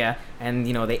so, yeah. And,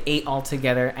 they ate all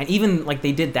together. And even, like,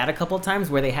 they did that a couple of times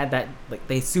where they had that, like,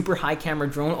 they super high camera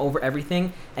drone over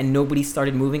everything and nobody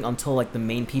started moving until, like, the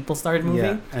main people started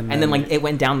moving. Yeah, and then, like, it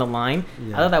went down the line.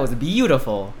 Yeah. I thought that was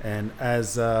beautiful. And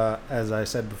as I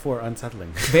said before,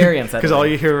 unsettling. Very unsettling. Because all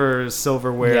you hear is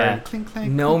silverware and clink,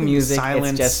 clink. No music.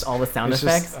 Silence. It's just all the sound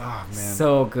effects. Oh, man.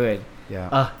 So good.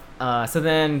 Yeah. So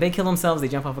then they kill themselves. They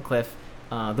jump off a cliff.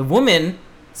 The woman...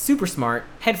 super smart,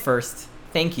 head first,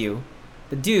 thank you.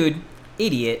 The dude,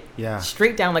 idiot,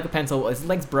 straight down like a pencil, his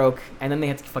legs broke, and then they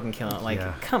had to fucking kill him. Like,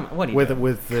 come on, what are you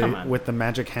doing? With the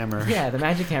magic hammer. Yeah, the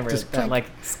magic hammer that like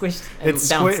squished and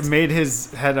bounced. It made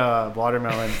his head a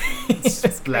watermelon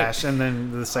splash, and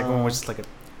then the second one was just like a...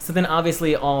 So then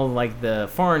obviously all like the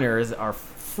foreigners are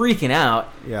freaking out.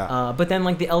 Yeah. But then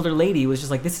like the elder lady was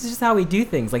just like, this is just how we do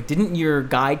things. Like, didn't your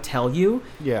guide tell you?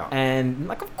 Yeah. And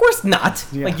like, of course not.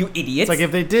 Yeah. Like, you idiots. It's like,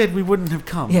 if they did, we wouldn't have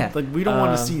come. Yeah. Like, we don't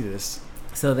want to see this.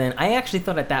 So then I actually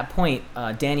thought at that point,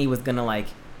 Dani was going to like,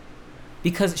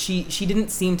 because she didn't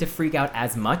seem to freak out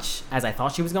as much as I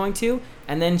thought she was going to.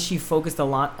 And then she focused a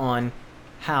lot on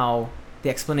how the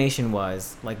explanation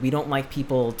was, like, we don't like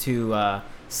people to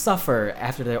suffer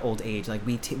after their old age. Like,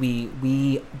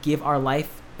 we give our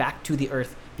life back to the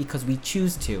earth because we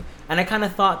choose to. And I kind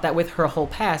of thought that with her whole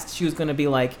past, she was going to be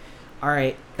like, all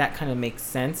right, that kind of makes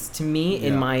sense to me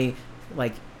in my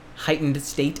like heightened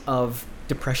state of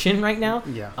depression right now.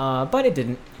 Yeah. But it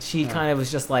didn't. She kind of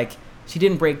was just like, she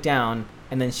didn't break down,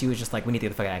 and then she was just like, we need to get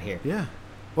the fuck out of here. Yeah.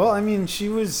 Well, I mean, she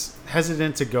was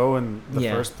hesitant to go in the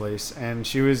first place, and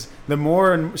she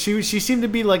seemed to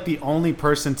be like the only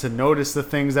person to notice the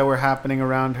things that were happening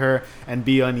around her and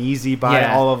be uneasy by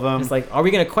all of them. It's like, are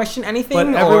we going to question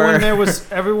anything? But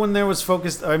everyone there was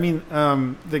focused. I mean,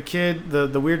 the kid,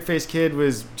 the weird faced kid,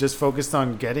 was just focused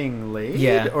on getting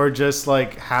laid, or just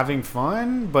like having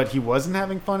fun, but he wasn't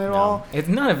having fun at all. It's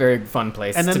not a very fun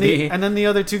place to be. And then the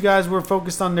other 2 guys were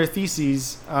focused on their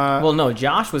theses. Well, no,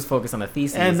 Josh was focused on the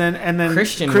theses. And then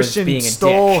Christian was being a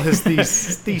stole dick.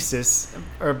 his thesis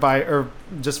or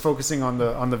just focusing on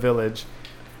the village.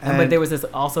 But there was this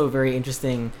also very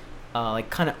interesting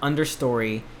like kind of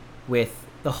understory with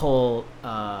the whole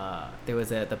there was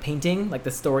the painting, like the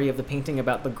story of the painting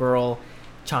about the girl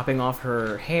chopping off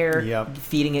her hair,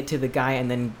 feeding it to the guy,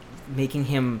 and then making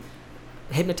him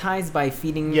hypnotized by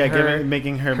feeding her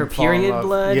making her period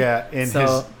blood.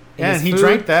 And he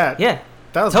drank that. Yeah.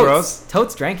 That was gross.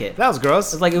 Totes drank it. That was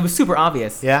gross. It was super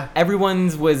obvious. Yeah.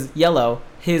 Everyone's was yellow.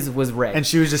 His was red. And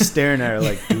she was just staring at her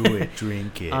like, do it,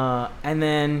 drink it. And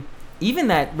then even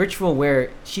that ritual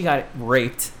where she got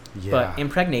raped, but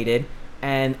impregnated,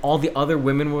 and all the other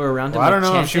women were around him. I don't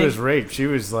know if she was raped. She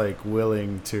was like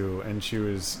willing to, and she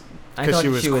was, because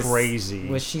she was crazy.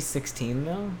 Was she 16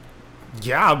 though?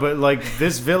 Yeah, but like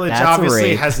this village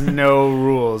obviously has no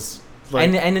rules.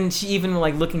 Like, and then she even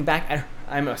like looking back at her,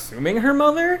 I'm assuming her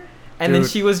mother, and then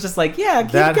she was just like, "Yeah,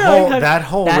 keep going." That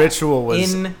whole ritual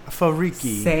was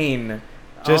freaky, insane.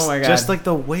 Just, oh my God. Just like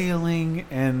the wailing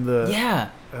and the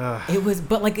it was.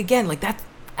 But like again, like that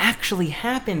actually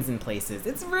happens in places.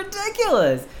 It's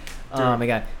ridiculous. Dude, oh my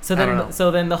God. So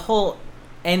then the whole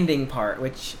ending part,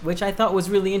 which I thought was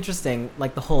really interesting,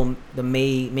 like the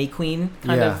May Queen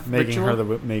kind of making ritual. her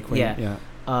the May Queen.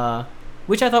 Yeah.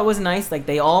 Which I thought was nice. Like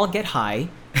they all get high.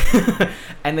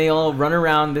 And they all run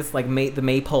around this like the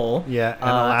maypole. Yeah, and the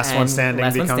last one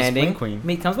standing becomes May Queen.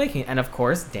 Becomes May Queen, and of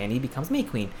course Dani becomes May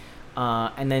Queen.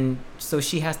 And then so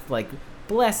she has to like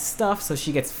bless stuff, so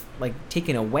she gets like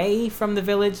taken away from the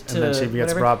village to, and then she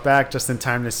gets brought back just in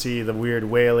time to see the weird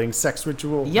wailing sex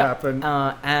ritual happen.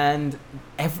 And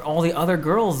all the other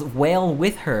girls wail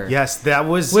with her. Yes, that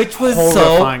was which was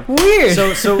horrifying. So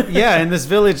weird. So yeah, in this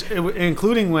village,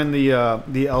 including when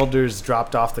the elders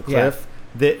dropped off the cliff.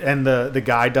 And the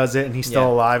guy does it, and he's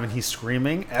still alive, and he's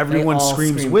screaming. Everyone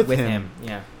screams with him.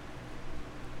 Yeah.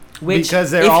 Which, because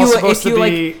they're all supposed to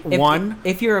be one.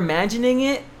 If you're imagining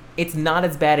it, it's not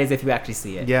as bad as if you actually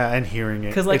see it. Yeah, and hearing it.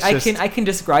 Because like I can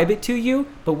describe it to you,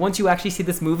 but once you actually see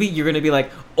this movie, you're gonna be like,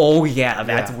 oh yeah,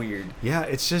 that's weird. Yeah,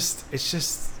 it's just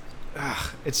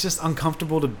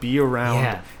uncomfortable to be around.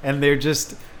 Yeah. And they're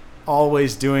just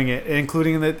always doing it,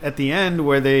 including at the end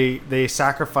where they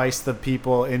sacrifice the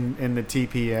people in the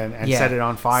teepee and set it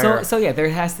on fire. So yeah, there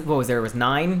was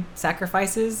 9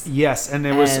 sacrifices. Yes, and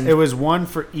it was one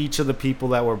for each of the people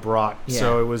that were brought. Yeah.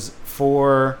 So it was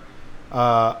for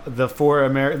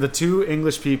the 2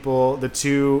 English people, the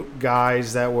 2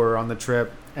 guys that were on the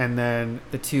trip, and then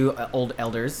the 2 old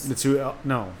elders. The 2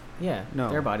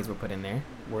 their bodies were put in there.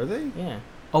 Were they? Yeah.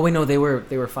 Oh wait, no, they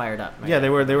were fired up. Right? Yeah, they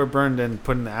were burned and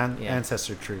put in the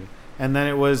ancestor tree. And then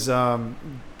it was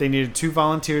they needed 2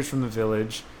 volunteers from the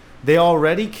village. They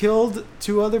already killed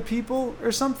 2 other people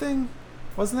or something,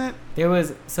 wasn't it? It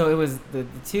was the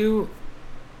 2.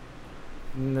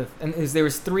 There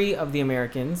was 3 of the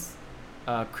Americans,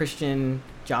 Christian,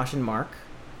 Josh, and Mark.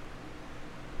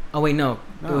 Oh wait, no.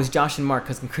 It was Josh and Mark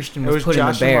because Christian was put in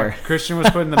the bear. Christian was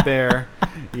put in the bear.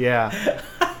 Yeah,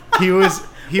 he was.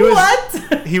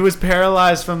 What? He was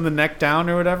paralyzed from the neck down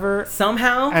or whatever.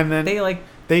 Somehow, and then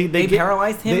they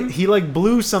paralyzed him. He like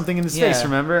blew something in his face,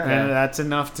 remember? Yeah. And that's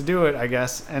enough to do it, I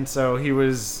guess. And so he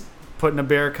was put in a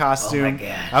bear costume. Oh my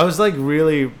God. I was like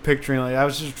really picturing, like I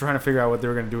was just trying to figure out what they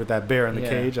were gonna do with that bear in the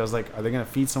cage. I was like, are they gonna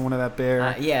feed someone to that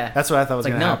bear? Yeah, that's what I thought was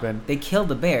gonna happen. They killed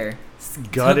the bear,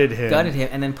 gutted him,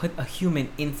 and then put a human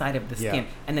inside of the skin,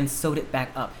 and then sewed it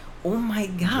back up. Oh my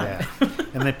God! Yeah.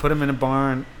 And they put him in a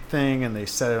barn thing and they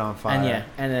set it on fire.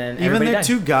 And then even the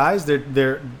 2 guys,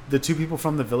 they're the 2 people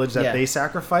from the village that they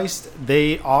sacrificed.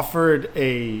 They offered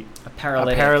a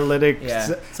paralytic,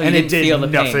 so and it did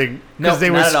nothing because they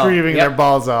were screaming their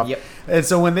balls off. Yep. And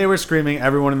so when they were screaming,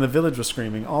 everyone in the village was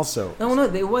screaming also. No,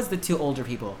 it was the 2 older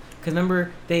people. Because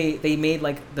remember, they made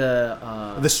like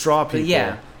the straw people.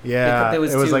 It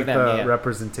was like the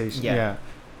representation. Yeah.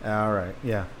 All right.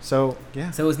 Yeah. So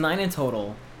it was 9 in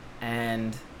total,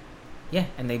 and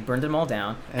they burned them all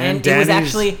down. And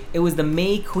it was the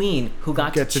May Queen who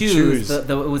got to choose. It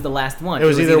was the last one. It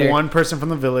was either one person from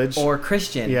the village or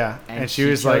Christian. Yeah, and she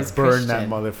was like, "Burn that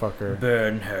motherfucker!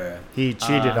 Burn her! He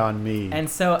cheated on me." And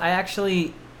so I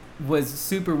actually was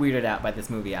super weirded out by this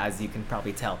movie, as you can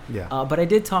probably tell. Yeah. But I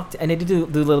did talk to, and I did do a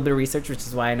little bit of research, which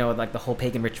is why I know like the whole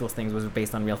pagan rituals things was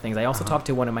based on real things. I also talked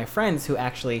to one of my friends who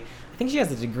actually, I think she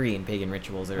has a degree in pagan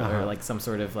rituals or like some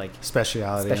sort of like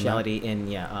speciality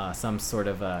in some sort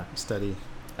of study.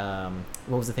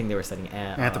 What was the thing they were studying?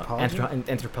 Anthropology?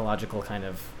 Anthropological kind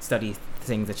of study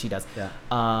things that she does.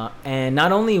 Yeah. And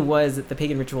not only was the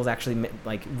pagan rituals actually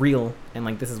like real and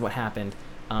like this is what happened.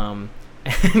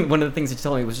 And one of the things that she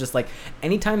told me was just like,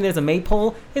 anytime there's a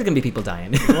maypole, there's gonna be people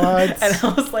dying. What? And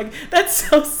I was like, that's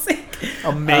so sick.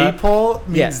 A maypole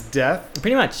means death?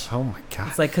 Pretty much. Oh my God.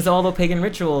 It's like, because all the pagan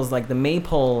rituals, like the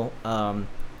maypole,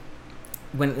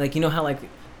 when, like, you know how, like,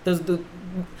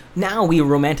 now we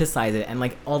romanticize it, and,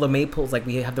 like, all the maypoles, like,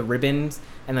 we have the ribbons,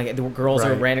 and, like, the girls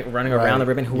are running around the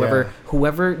ribbon.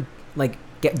 Whoever, like,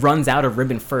 runs out of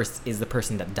ribbon first is the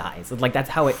person that dies. Like, that's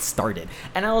how it started.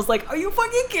 And I was like, are you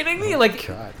fucking kidding me? Like,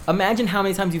 God. Imagine how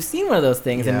many times you've seen one of those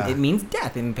things, and it means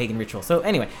death in pagan ritual. So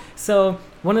anyway,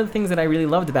 one of the things that I really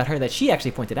loved about her that she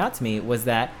actually pointed out to me was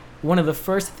that one of the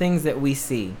first things that we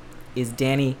see is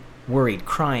Danny worried,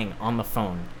 crying on the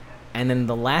phone. And then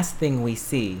the last thing we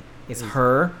see is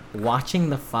her watching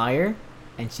the fire,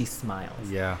 and she smiles.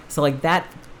 Yeah. So, like, that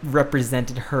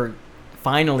represented her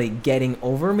finally getting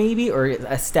over, maybe, or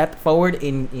a step forward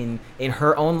in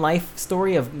her own life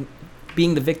story of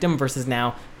being the victim versus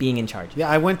now being in charge. Yeah,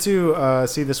 I went to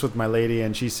see this with my lady,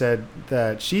 and she said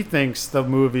that she thinks the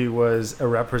movie was a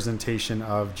representation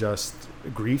of just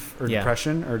grief or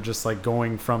depression, or just like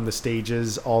going from the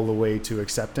stages all the way to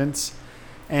acceptance.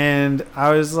 And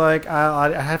I was like,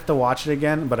 I have to watch it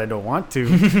again, but I don't want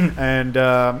to. And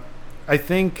I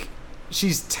think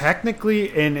she's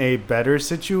technically in a better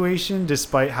situation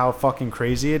despite how fucking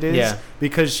crazy it is,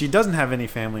 because she doesn't have any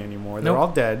family anymore. They're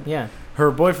all dead. Yeah. Her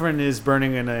boyfriend is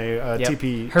burning in a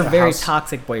teepee. Her very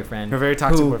toxic boyfriend. Her very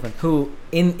toxic boyfriend. Who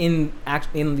in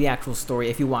the actual story,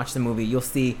 if you watch the movie, you'll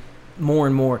see more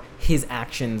and more his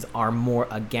actions are more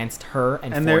against her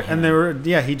and for him. And they were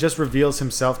he just reveals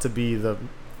himself to be the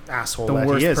asshole the that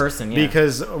worst he is person,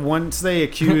 because once they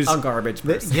accuse a garbage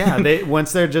person,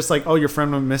 once they're just like, oh, your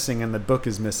friend went missing and the book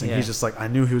is missing, he's just like, I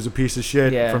knew he was a piece of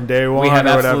shit from day one. We have or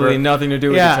absolutely whatever. nothing to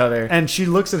do with each other. And she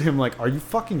looks at him like, are you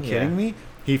fucking kidding me?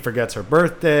 He forgets her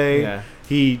birthday.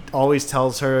 He always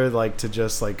tells her like to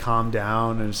just like calm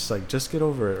down and it's like, just get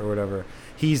over it or whatever.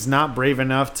 He's not brave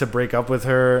enough to break up with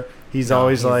her. He's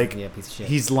always like, piece of shit.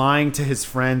 He's lying to his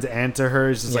friends and to her.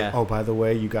 He's just like, oh, by the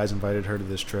way, you guys invited her to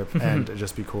this trip and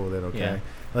just be cool with it, okay? Yeah.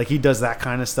 Like, he does that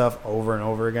kind of stuff over and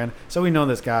over again. So we know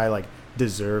this guy, like,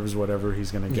 deserves whatever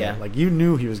he's going to get. Like, you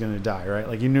knew he was going to die, right?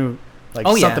 Like, you knew, like,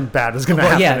 something bad was going to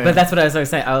happen. Yeah, but that's what I was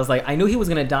saying. I was like, I knew he was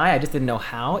going to die. I just didn't know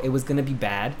how. It was going to be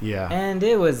bad. Yeah. And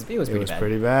it was pretty bad. It was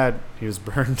pretty bad. He was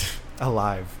burned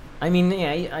alive. I mean,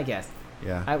 I guess.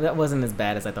 Yeah, that wasn't as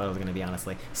bad as I thought it was gonna be.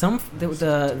 Honestly,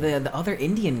 the other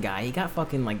Indian guy, he got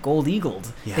fucking like gold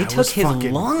eagled. Yeah, they took his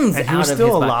lungs out of his body. And he was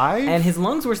still alive. And his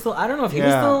lungs were still. I don't know if he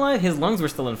was still alive. His lungs were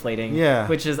still inflating. Yeah,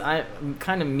 which is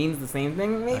kind of means the same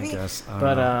thing, maybe. I guess. It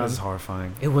was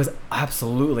horrifying. It was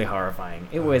absolutely horrifying.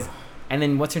 It was, and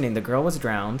then what's her name? The girl was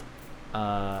drowned.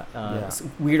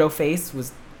 Weirdo face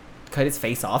was. Cut his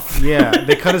face off. Yeah,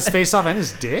 they cut his face off and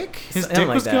his dick. His dick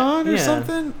was gone or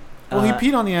something. Well, he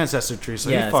peed on the ancestor tree, so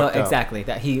he fucked up. Exactly.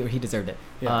 That he deserved it.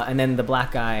 Yeah. And then the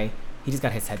black guy, he just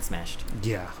got his head smashed.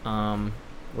 Yeah.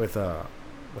 With a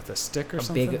stick or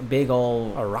something. Big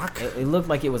old a rock. It looked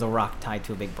like it was a rock tied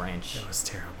to a big branch. It was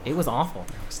terrible. It was awful.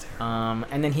 It was terrible.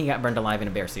 And then he got burned alive in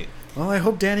a bear suit. Well, I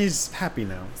hope Danny's happy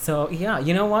now. So yeah,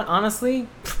 you know what? Honestly,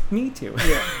 me too.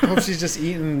 Yeah. I hope she's just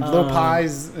eating little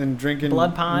pies and drinking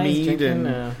blood pies, mead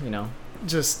and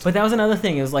just. But that was another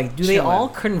thing. It was like, do they all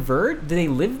convert? Do they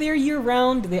live there year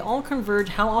round? Do they all converge?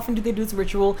 How often do they do this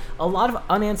ritual? A lot of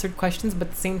unanswered questions, but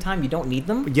at the same time, you don't need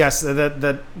them. Yes,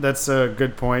 that's a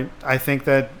good point. I think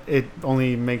that it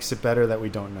only makes it better that we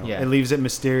don't know. Yeah. It leaves it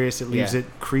mysterious. It leaves it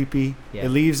creepy. Yeah. It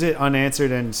leaves it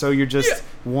unanswered, and so you're just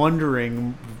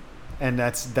wondering, and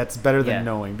that's better than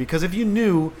knowing. Because if you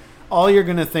knew, all you're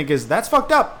gonna think is that's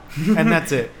fucked up, and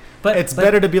that's it. But it's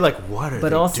better to be like, what are they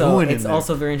doing? It's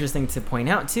also very interesting to point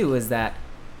out too is that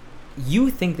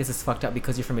you think this is fucked up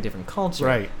because you're from a different culture.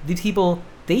 Right. The people,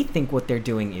 they think what they're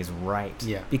doing is right.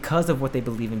 Yeah. Because of what they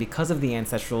believe in, because of the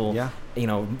ancestral,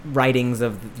 writings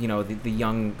of the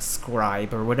young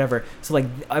scribe or whatever. So like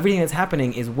everything that's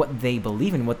happening is what they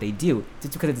believe in, what they do.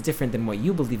 Just because it's different than what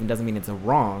you believe in doesn't mean it's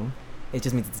wrong. It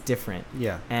just means it's different.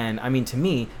 Yeah. And I mean, to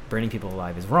me, burning people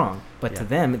alive is wrong. But to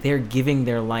them, they're giving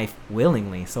their life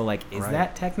willingly. So, like, is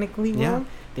that technically wrong? Yeah.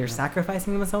 They're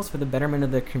sacrificing themselves for the betterment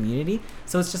of their community.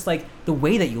 So it's just like the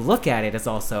way that you look at it is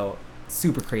also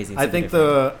super crazy. I think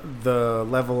the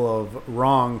level of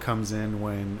wrong comes in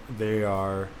when they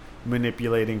are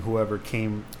manipulating whoever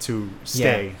came to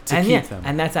stay to keep them.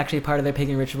 And that's actually part of their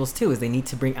pagan rituals too, is they need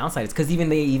to bring outsiders, because they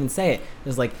even say it.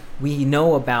 There's like, we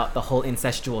know about the whole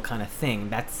incestual kind of thing.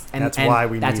 That's why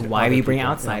we bring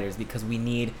outsiders, because we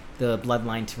need the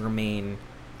bloodline to remain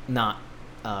not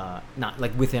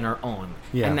like within our own.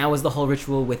 Yeah. And that was the whole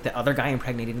ritual with the other guy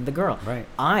impregnating the girl. Right.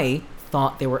 I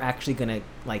thought they were actually gonna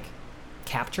like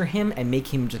capture him and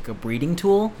make him just a breeding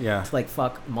tool to like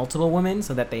fuck multiple women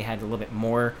so that they had a little bit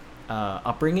more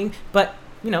upbringing, but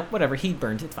whatever, he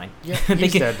burned, it's fine. Yeah,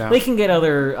 he's dead now. They can get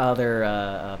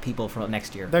other people for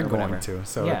next year. They're going to,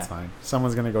 so it's fine.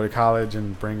 Someone's going to go to college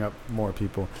and bring up more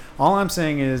people. All I'm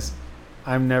saying is,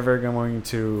 I'm never going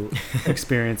to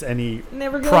experience any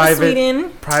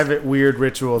private weird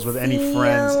rituals with any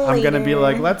friends. I'm going to be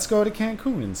like, let's go to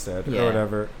Cancun instead or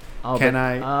whatever. Is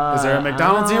there a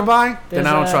McDonald's nearby? Then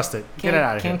I don't trust it. Get it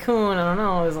out of here. Cancun, I don't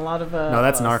know. There's a lot of no,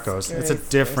 that's Narcos. It's a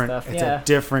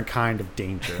different kind of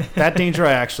danger. That danger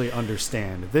I actually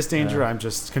understand. This danger, I'm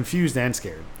just confused and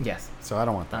scared. Yes. So I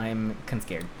don't want that. I'm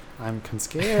conscared.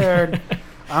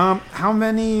 How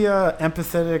many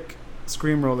empathetic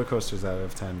Scream roller coasters out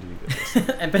of 10 do you give this?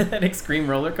 Empathetic Scream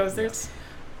roller coasters?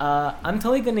 I'm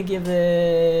totally going to give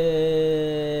it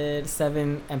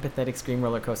 7 empathetic Scream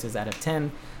roller coasters out of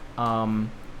 10.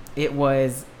 It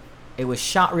was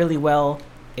shot really well.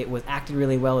 It was acted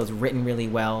really well. It was written really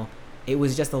well. It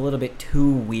was just a little bit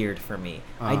too weird for me.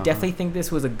 I definitely think this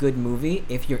was a good movie.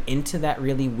 If you're into that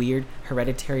really weird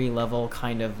Hereditary level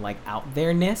kind of like out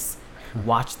there-ness,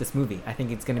 watch this movie. I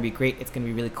think it's going to be great. It's going to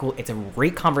be really cool. It's a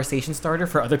great conversation starter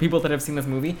for other people that have seen this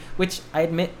movie, which I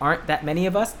admit aren't that many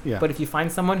of us. Yeah. But if you find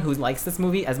someone who likes this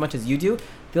movie as much as you do,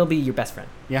 they'll be your best friend.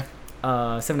 Yeah.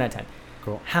 7 out of 10.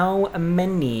 Cool. How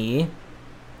many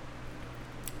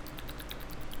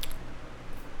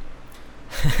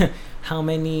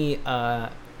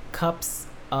cups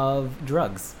of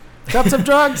drugs. Cups of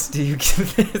drugs. Do you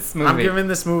give this movie? I'm giving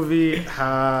this movie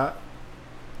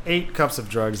 8 cups of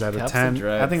drugs out of 10.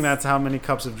 I think that's how many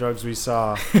cups of drugs we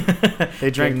saw.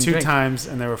 They drank 2 times,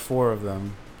 and there were 4 of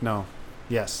them. No.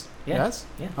 Yes. Yeah. Yes?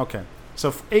 Yeah. Okay.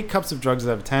 So 8 cups of drugs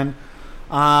out of 10.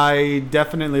 I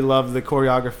definitely love the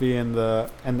choreography, and the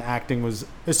acting was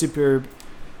superb.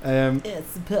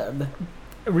 It's superb.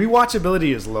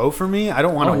 Rewatchability is low for me. I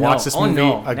don't want to watch this movie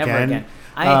again. Never again.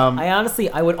 I honestly,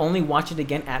 I would only watch it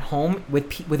again at home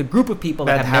with a group of people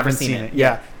that have never seen it.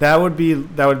 Yeah, that would be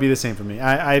the same for me.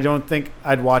 I don't think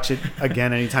I'd watch it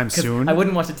again anytime soon. I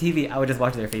wouldn't watch the TV. I would just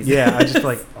watch their faces. Yeah, I'd just be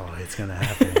like, oh, it's gonna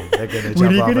happen. They're gonna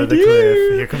jump off of the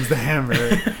cliff. Here comes the hammer.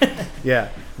 Yeah,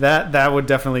 that would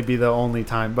definitely be the only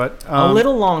time. But a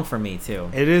little long for me too.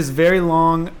 It is very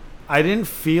long. I didn't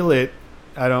feel it.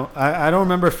 I don't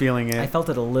remember feeling it. I felt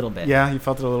it a little bit. Yeah, you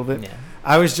felt it a little bit. Yeah.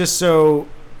 I was just so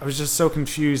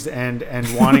confused and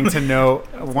wanting to know,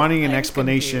 wanting an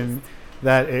explanation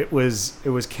that it was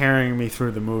carrying me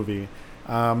through the movie.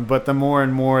 But the more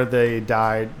and more they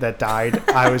died,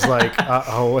 I was like,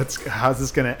 how's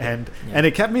this gonna end? Yeah. And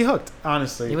it kept me hooked.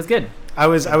 Honestly, it was good. I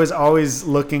was always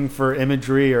looking for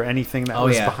imagery or anything that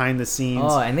was behind the scenes.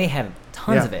 Oh, and they had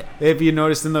tons of it. If you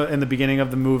noticed in the beginning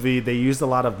of the movie, they used a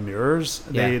lot of mirrors.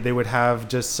 Yeah. They would have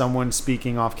just someone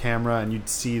speaking off camera, and you'd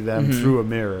see them through a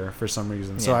mirror for some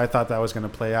reason. So I thought that was going to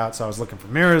play out. So I was looking for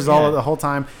mirrors the whole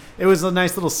time. It was a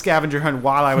nice little scavenger hunt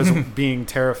while I was being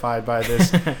terrified by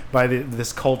this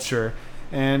this culture.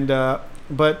 And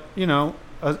but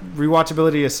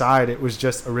rewatchability aside, it was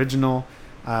just original.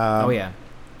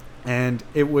 And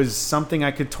it was something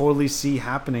I could totally see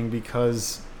happening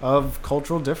because of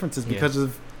cultural differences, because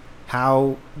of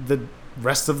how the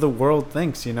rest of the world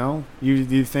thinks. You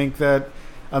think that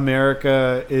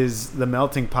America is the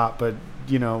melting pot, but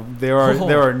there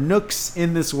are nooks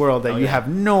in this world that you have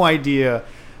no idea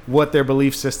what their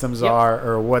belief systems are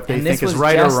or what they think is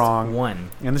right or wrong.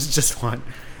 And this is just one.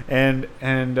 And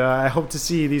I hope to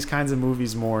see these kinds of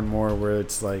movies more and more, where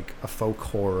it's like a folk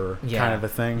horror kind of a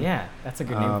thing. Yeah, that's a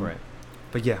good name for it.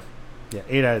 But yeah,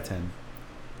 8 out of 10.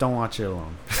 Don't watch it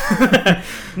alone.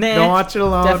 Nah, don't watch it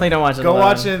alone. Definitely don't watch it alone. Go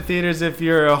watch it in theaters if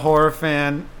you're a horror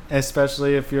fan,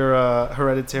 especially if you're a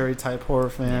Hereditary type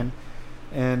horror fan.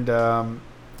 Yeah. And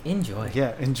enjoy.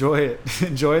 Yeah, enjoy it.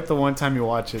 Enjoy it the one time you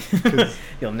watch it.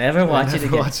 You'll never watch it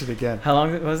again. Watch it again. How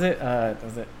long was it?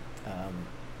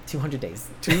 200 days.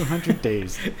 200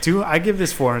 days. I give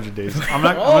this 400 days. I'm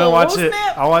gonna watch it.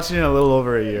 I'll watch it in a little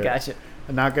over a year. Gotcha.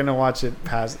 I'm not gonna watch it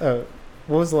past. What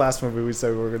was the last movie we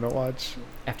said we were gonna watch?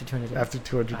 After 200 days. After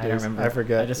 200 days. I don't remember. I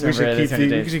forget. I just remember we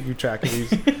should keep track of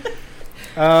these.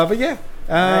 But yeah,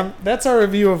 that's our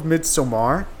review of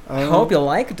Midsommar. I hope you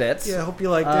liked it. Yeah, I hope you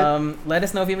liked it. Let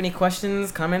us know if you have any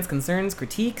questions, comments, concerns,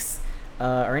 critiques,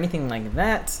 or anything like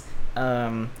that.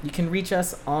 You can reach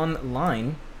us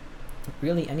online,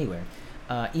 really anywhere.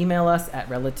 Email us at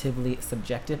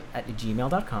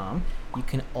relatively_subjective@gmail.com. You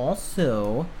can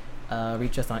also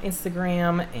reach us on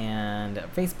Instagram and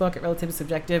Facebook at Relatively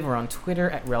Subjective, or on Twitter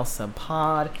at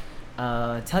RelSubPod.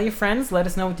 Tell your friends, let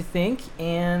us know what you think,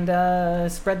 and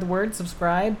spread the word,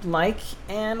 subscribe, like,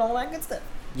 and all that good stuff.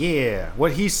 Yeah,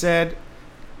 what he said,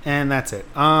 and that's it.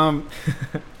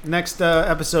 Next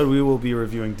episode, we will be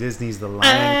reviewing Disney's The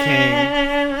Lion King.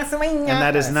 And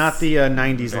that is not the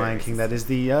 90s Lion King. That is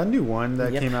the new one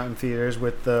that came out in theaters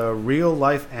with the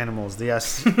real-life animals.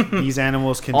 Yes, these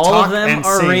animals can all talk of them and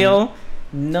are sing. Real.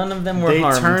 None of them were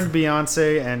harmed. They turned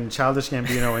Beyonce and Childish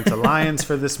Gambino into lions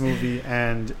for this movie,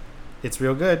 and it's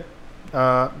real good.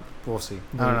 We'll see.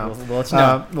 I don't know. We'll let you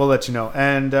know. We'll let you know.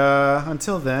 And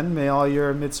until then, may all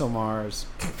your Midsommars.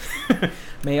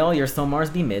 May all your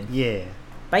Sommars be mid. Yeah.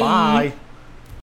 Bye. Bye.